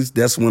Grizzlies,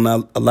 that's when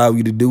I allow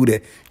you to do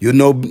that. You'll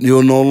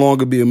no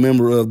longer be a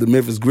member of the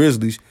Memphis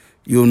Grizzlies.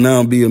 You'll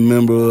now be a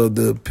member of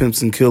the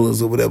Pimps and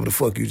Killers or whatever the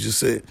fuck you just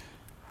said.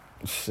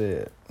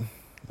 Shit.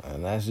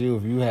 And that's you.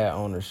 If you had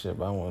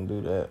ownership, I wouldn't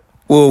do that.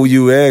 Well,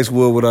 you asked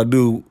what would I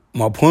do,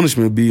 my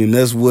punishment be, and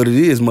that's what it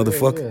is,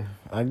 motherfucker. Yeah,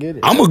 I get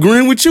it. I'm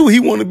agreeing with you.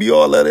 He want to be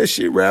all of that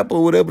shit, rapper,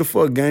 whatever the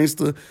fuck,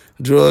 gangster,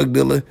 drug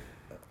dealer,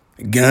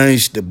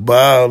 gangster,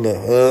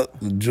 baller,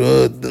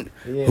 drug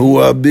dealer,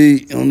 who I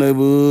be,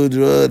 neighborhood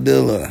drug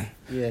dealer.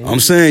 Yeah, I'm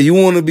saying you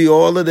want to be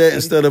all of that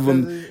instead of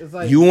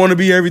you want to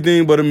be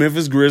everything but a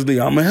Memphis Grizzly.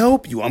 I'm going to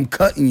help you. I'm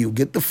cutting you.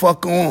 Get the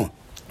fuck on.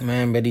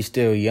 Man, but he's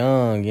still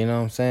young, you know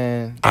what I'm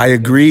saying? I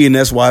agree, and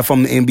that's why if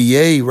I'm the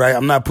NBA, right,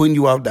 I'm not putting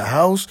you out the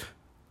house.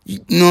 You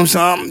know what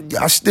I'm saying?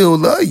 I still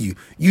love you.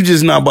 You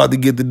just not about to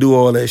get to do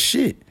all that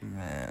shit.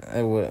 Man,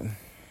 it would.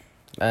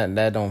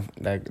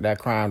 That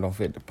crime don't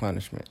fit the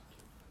punishment.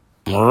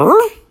 I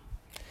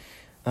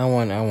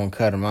want to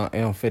cut him out. It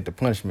don't fit the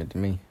punishment to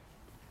me.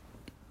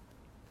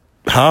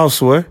 How,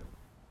 swear?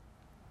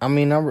 I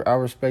mean, I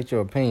respect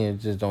your opinion. It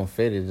just don't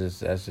fit.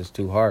 That's just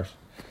too harsh.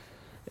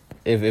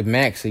 If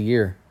max a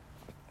year.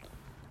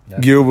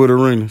 Gilbert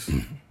Arenas.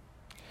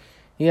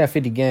 He had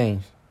 50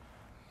 games.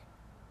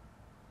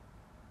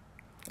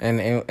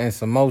 And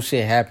some more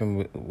shit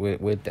happened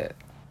with that.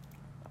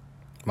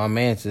 My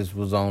man just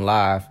was on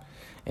live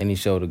and he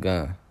showed a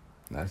gun.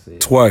 That's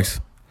it. Twice.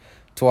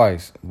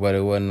 But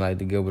it wasn't like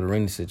the Gilbert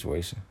Arenas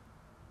situation.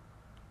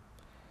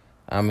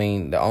 I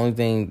mean, the only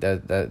thing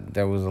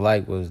that was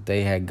alike was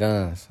they had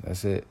guns.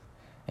 That's it.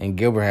 And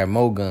Gilbert had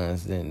more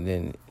guns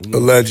than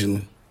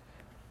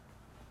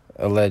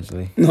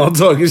Allegedly. No, I'm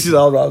talking shit.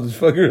 I was just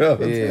fucking up.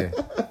 Yeah.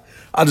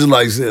 I just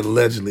like saying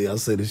allegedly. I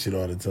say this shit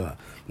all the time.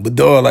 But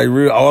dog, like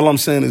real, all I'm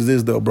saying is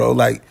this though, bro.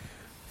 Like,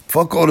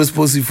 fuck all this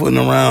pussyfooting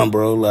around,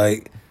 bro.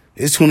 Like,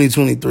 it's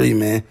 2023,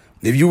 man.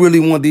 If you really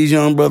want these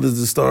young brothers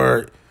to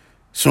start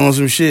showing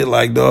some shit,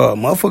 like, dog,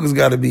 motherfuckers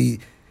gotta be.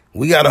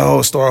 We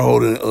gotta start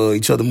holding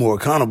each other more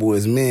accountable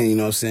as men. You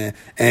know what I'm saying?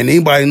 And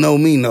anybody know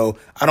me know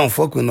I don't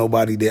fuck with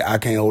nobody that I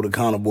can't hold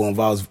accountable and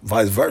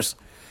vice versa.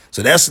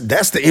 So that's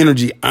the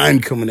energy I'm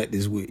coming at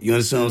this with. You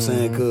understand what I'm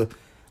saying? Because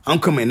I'm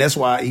coming. That's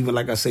why even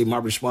like I say, my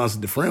response to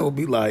the friend will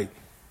be like,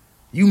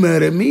 You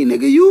mad at me,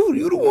 nigga?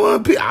 You the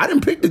one. I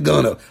didn't pick the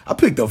gun up. I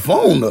picked the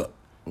phone up.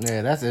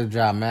 Yeah, that's if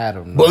Ja mad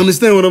at him. But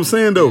understand what I'm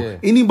saying, though. Yeah.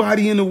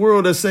 Anybody in the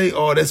world that say,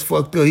 oh, that's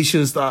fucked up, he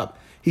shouldn't stop.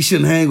 He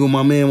shouldn't hang with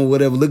my man or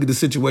whatever. Look at the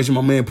situation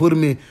my man put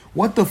him in.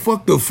 What the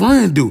fuck the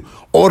friend do?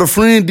 Or the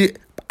friend did.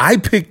 I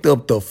picked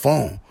up the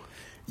phone.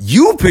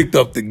 You picked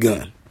up the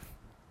gun.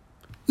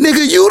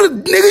 Nigga,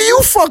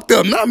 you fucked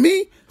up, not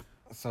me.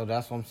 So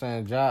that's what I'm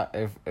saying. Ja,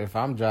 if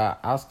I'm Ja,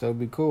 I'll still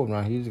be cool,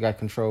 man. He just got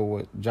control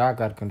what Ja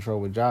got control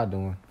what Ja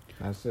doing.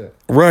 That's it.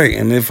 Right,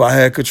 and if I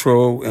had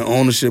control and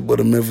ownership of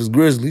the Memphis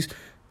Grizzlies,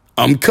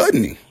 I'm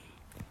cutting him.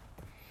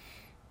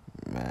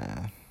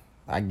 Man,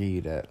 I give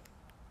you that.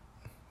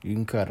 You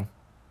can cut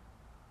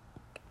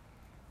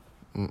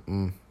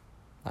him.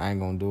 I ain't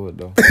gonna do it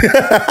though.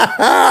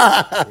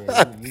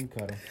 Yeah, you can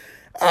cut him.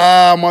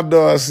 My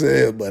dog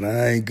said, but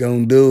I ain't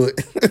gonna do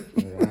it.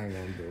 Yeah, I ain't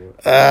gonna do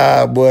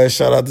it. Boy,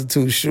 shout out to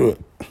Too Short.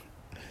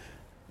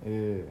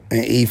 Yeah.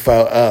 And he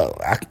felt,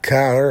 I can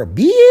call her a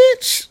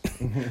bitch,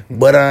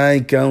 but I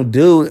ain't gonna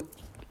do it.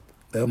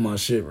 That's my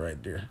shit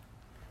right there.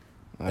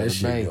 That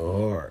shit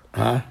go hard.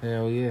 Huh?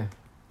 Hell yeah.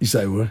 You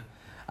say what?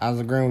 I was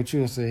agreeing with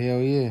you and said, hell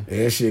yeah.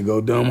 That shit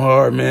go dumb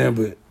hard, man.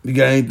 But you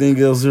got anything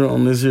else here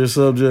on this here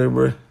subject,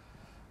 bro?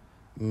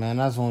 Man,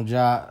 I just want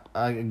Ja,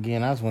 I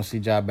just want to see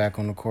Ja back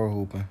on the court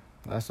hooping.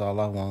 That's all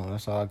I want.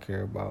 That's all I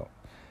care about.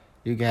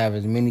 You can have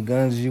as many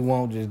guns as you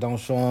want. Just don't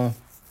show them.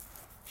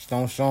 Just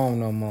don't show them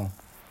no more.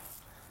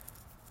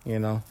 You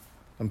know?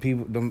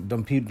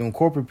 Them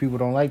corporate people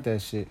don't like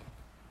that shit.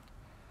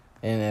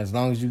 And as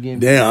long as you get...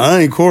 Damn, I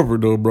ain't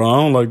corporate, though, bro. I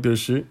don't like that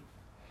shit.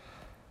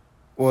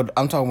 Well,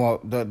 I'm talking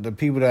about the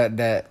people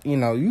that you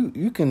know,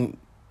 you can...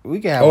 We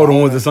can have the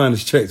ones that sign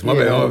his checks. My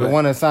bad. The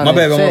one that sign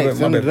his checks.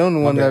 Them the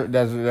one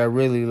that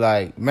really,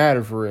 like,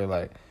 matter for real.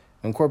 Like,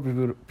 them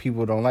corporate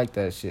people don't like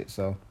that shit.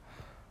 So,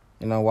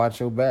 you know, watch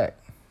your back.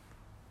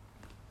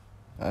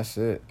 That's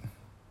it.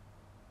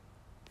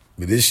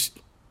 But this...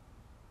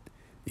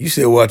 You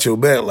said watch your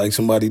back like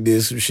somebody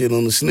did some shit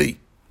on the sneak.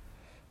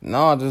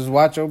 No, just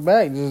watch your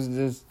back.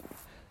 Just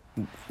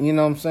you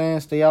know what I'm saying?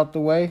 Stay out the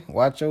way.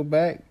 Watch your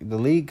back.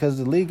 Because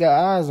the league got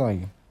eyes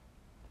on you.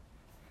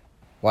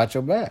 Watch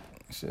your back.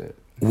 Shit.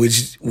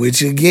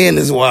 Which again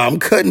is why I'm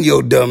cutting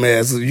your dumb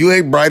ass. If you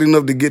ain't bright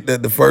enough to get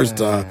that the first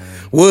time,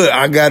 what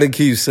I gotta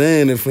keep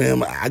saying it for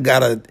him.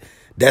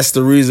 That's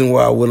the reason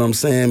why what I'm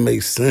saying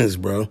makes sense,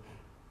 bro.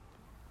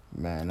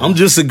 Man, I'm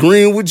just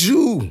agreeing with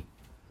you.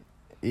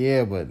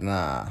 Yeah, but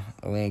nah,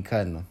 we ain't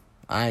cutting them.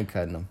 I ain't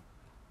cutting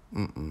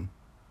them.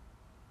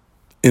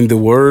 In the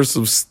words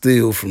of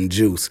Steel from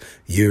Juice,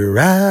 you're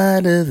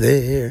out of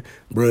there.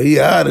 Bro,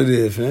 you out of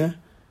there, man.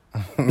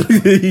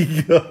 There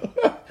you go.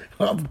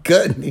 I'm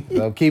cutting him.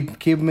 So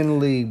keep him in the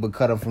league, but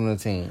cut him from the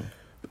team.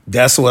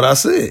 That's what I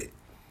said.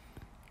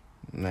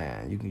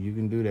 Nah, you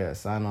can do that.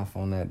 Sign off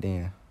on that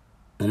then.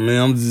 I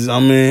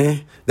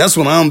mean, that's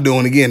what I'm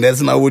doing again.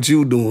 That's not what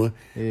you doing.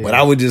 Yeah. But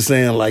I was just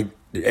saying, like,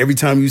 every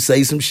time you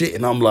say some shit,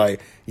 and I'm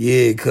like,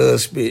 yeah,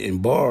 cuz spitting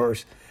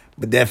bars.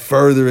 But that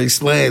further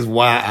explains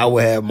why I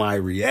would have my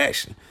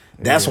reaction.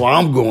 That's why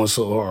I'm going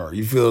so hard.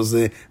 You feel what I'm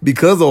saying?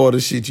 Because of all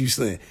the shit you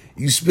saying.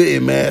 You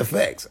spitting mad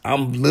facts.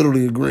 I'm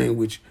literally agreeing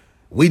with you.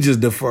 We just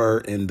defer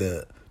in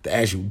the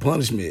actual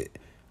punishment.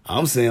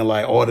 I'm saying,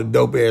 like, all the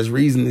dope-ass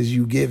reasons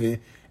you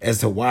giving as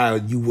to why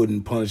you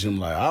wouldn't punish him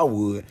like I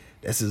would,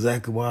 that's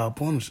exactly why I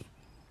punish him.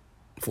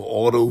 For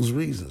all those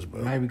reasons,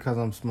 bro. Maybe because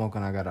I'm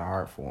smoking, I got a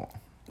heart for him.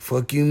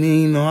 Fuck you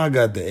mean? No, I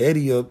got the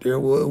Eddie up there.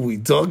 What are we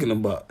talking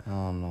about? I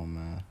don't know,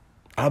 man.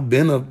 I've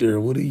been up there.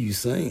 What are you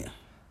saying?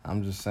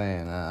 I'm just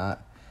saying. That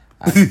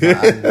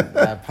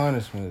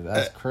punishment,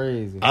 that's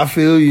crazy. I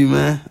feel you,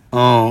 man.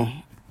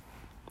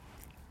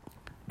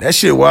 That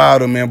shit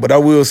wilder, man. But I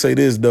will say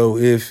this, though.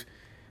 If,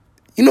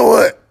 you know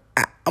what?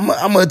 I'm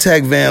going to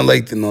attack Van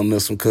Lathan on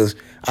this one because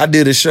I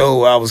did a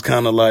show. I was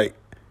kind of like,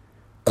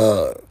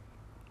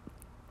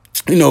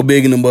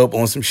 bigging him up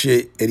on some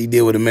shit that he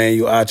did with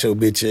Emmanuel Acho,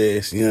 bitch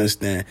ass. You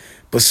understand?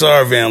 But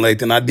sorry, Van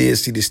Lathan. I did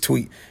see this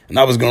tweet, and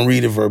I was going to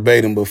read it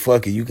verbatim, but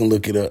fuck it. You can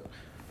look it up.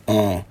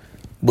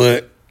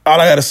 But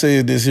all I got to say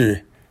is this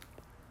here.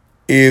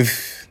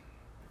 If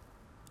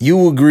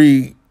you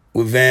agree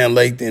with Van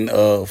Lathan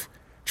of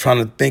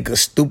trying to think of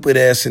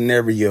stupid-ass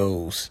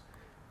scenarios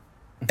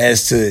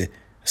as to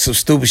some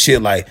stupid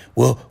shit like,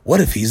 well, what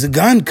if he's a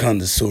gun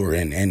connoisseur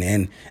and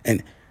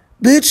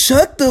bitch,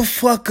 shut the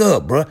fuck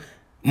up, bro.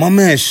 My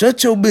man,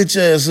 shut your bitch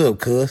ass up,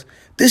 cuz.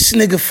 This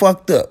nigga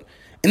fucked up.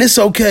 And it's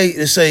okay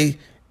to say,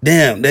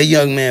 damn, that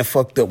young man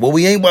fucked up. What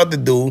we ain't about to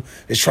do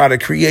is try to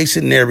create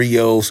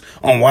scenarios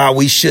on why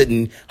we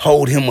shouldn't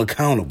hold him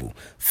accountable.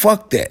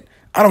 Fuck that.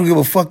 I don't give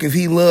a fuck if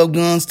he love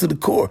guns to the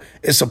core.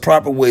 It's a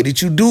proper way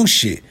that you do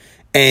shit.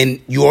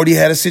 And you already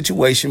had a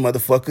situation,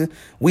 motherfucker.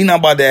 We not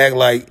about to act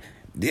like,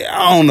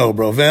 I don't know,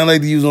 bro. Van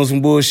Lathan was on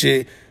some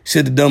bullshit,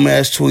 said the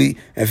dumbass tweet.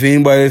 And for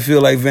anybody that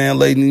feel like Van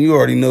Lathan, you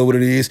already know what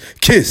it is.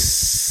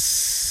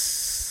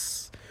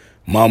 Kiss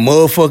my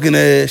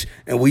motherfucking ass.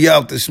 And we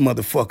out this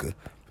motherfucker.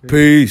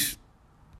 Peace.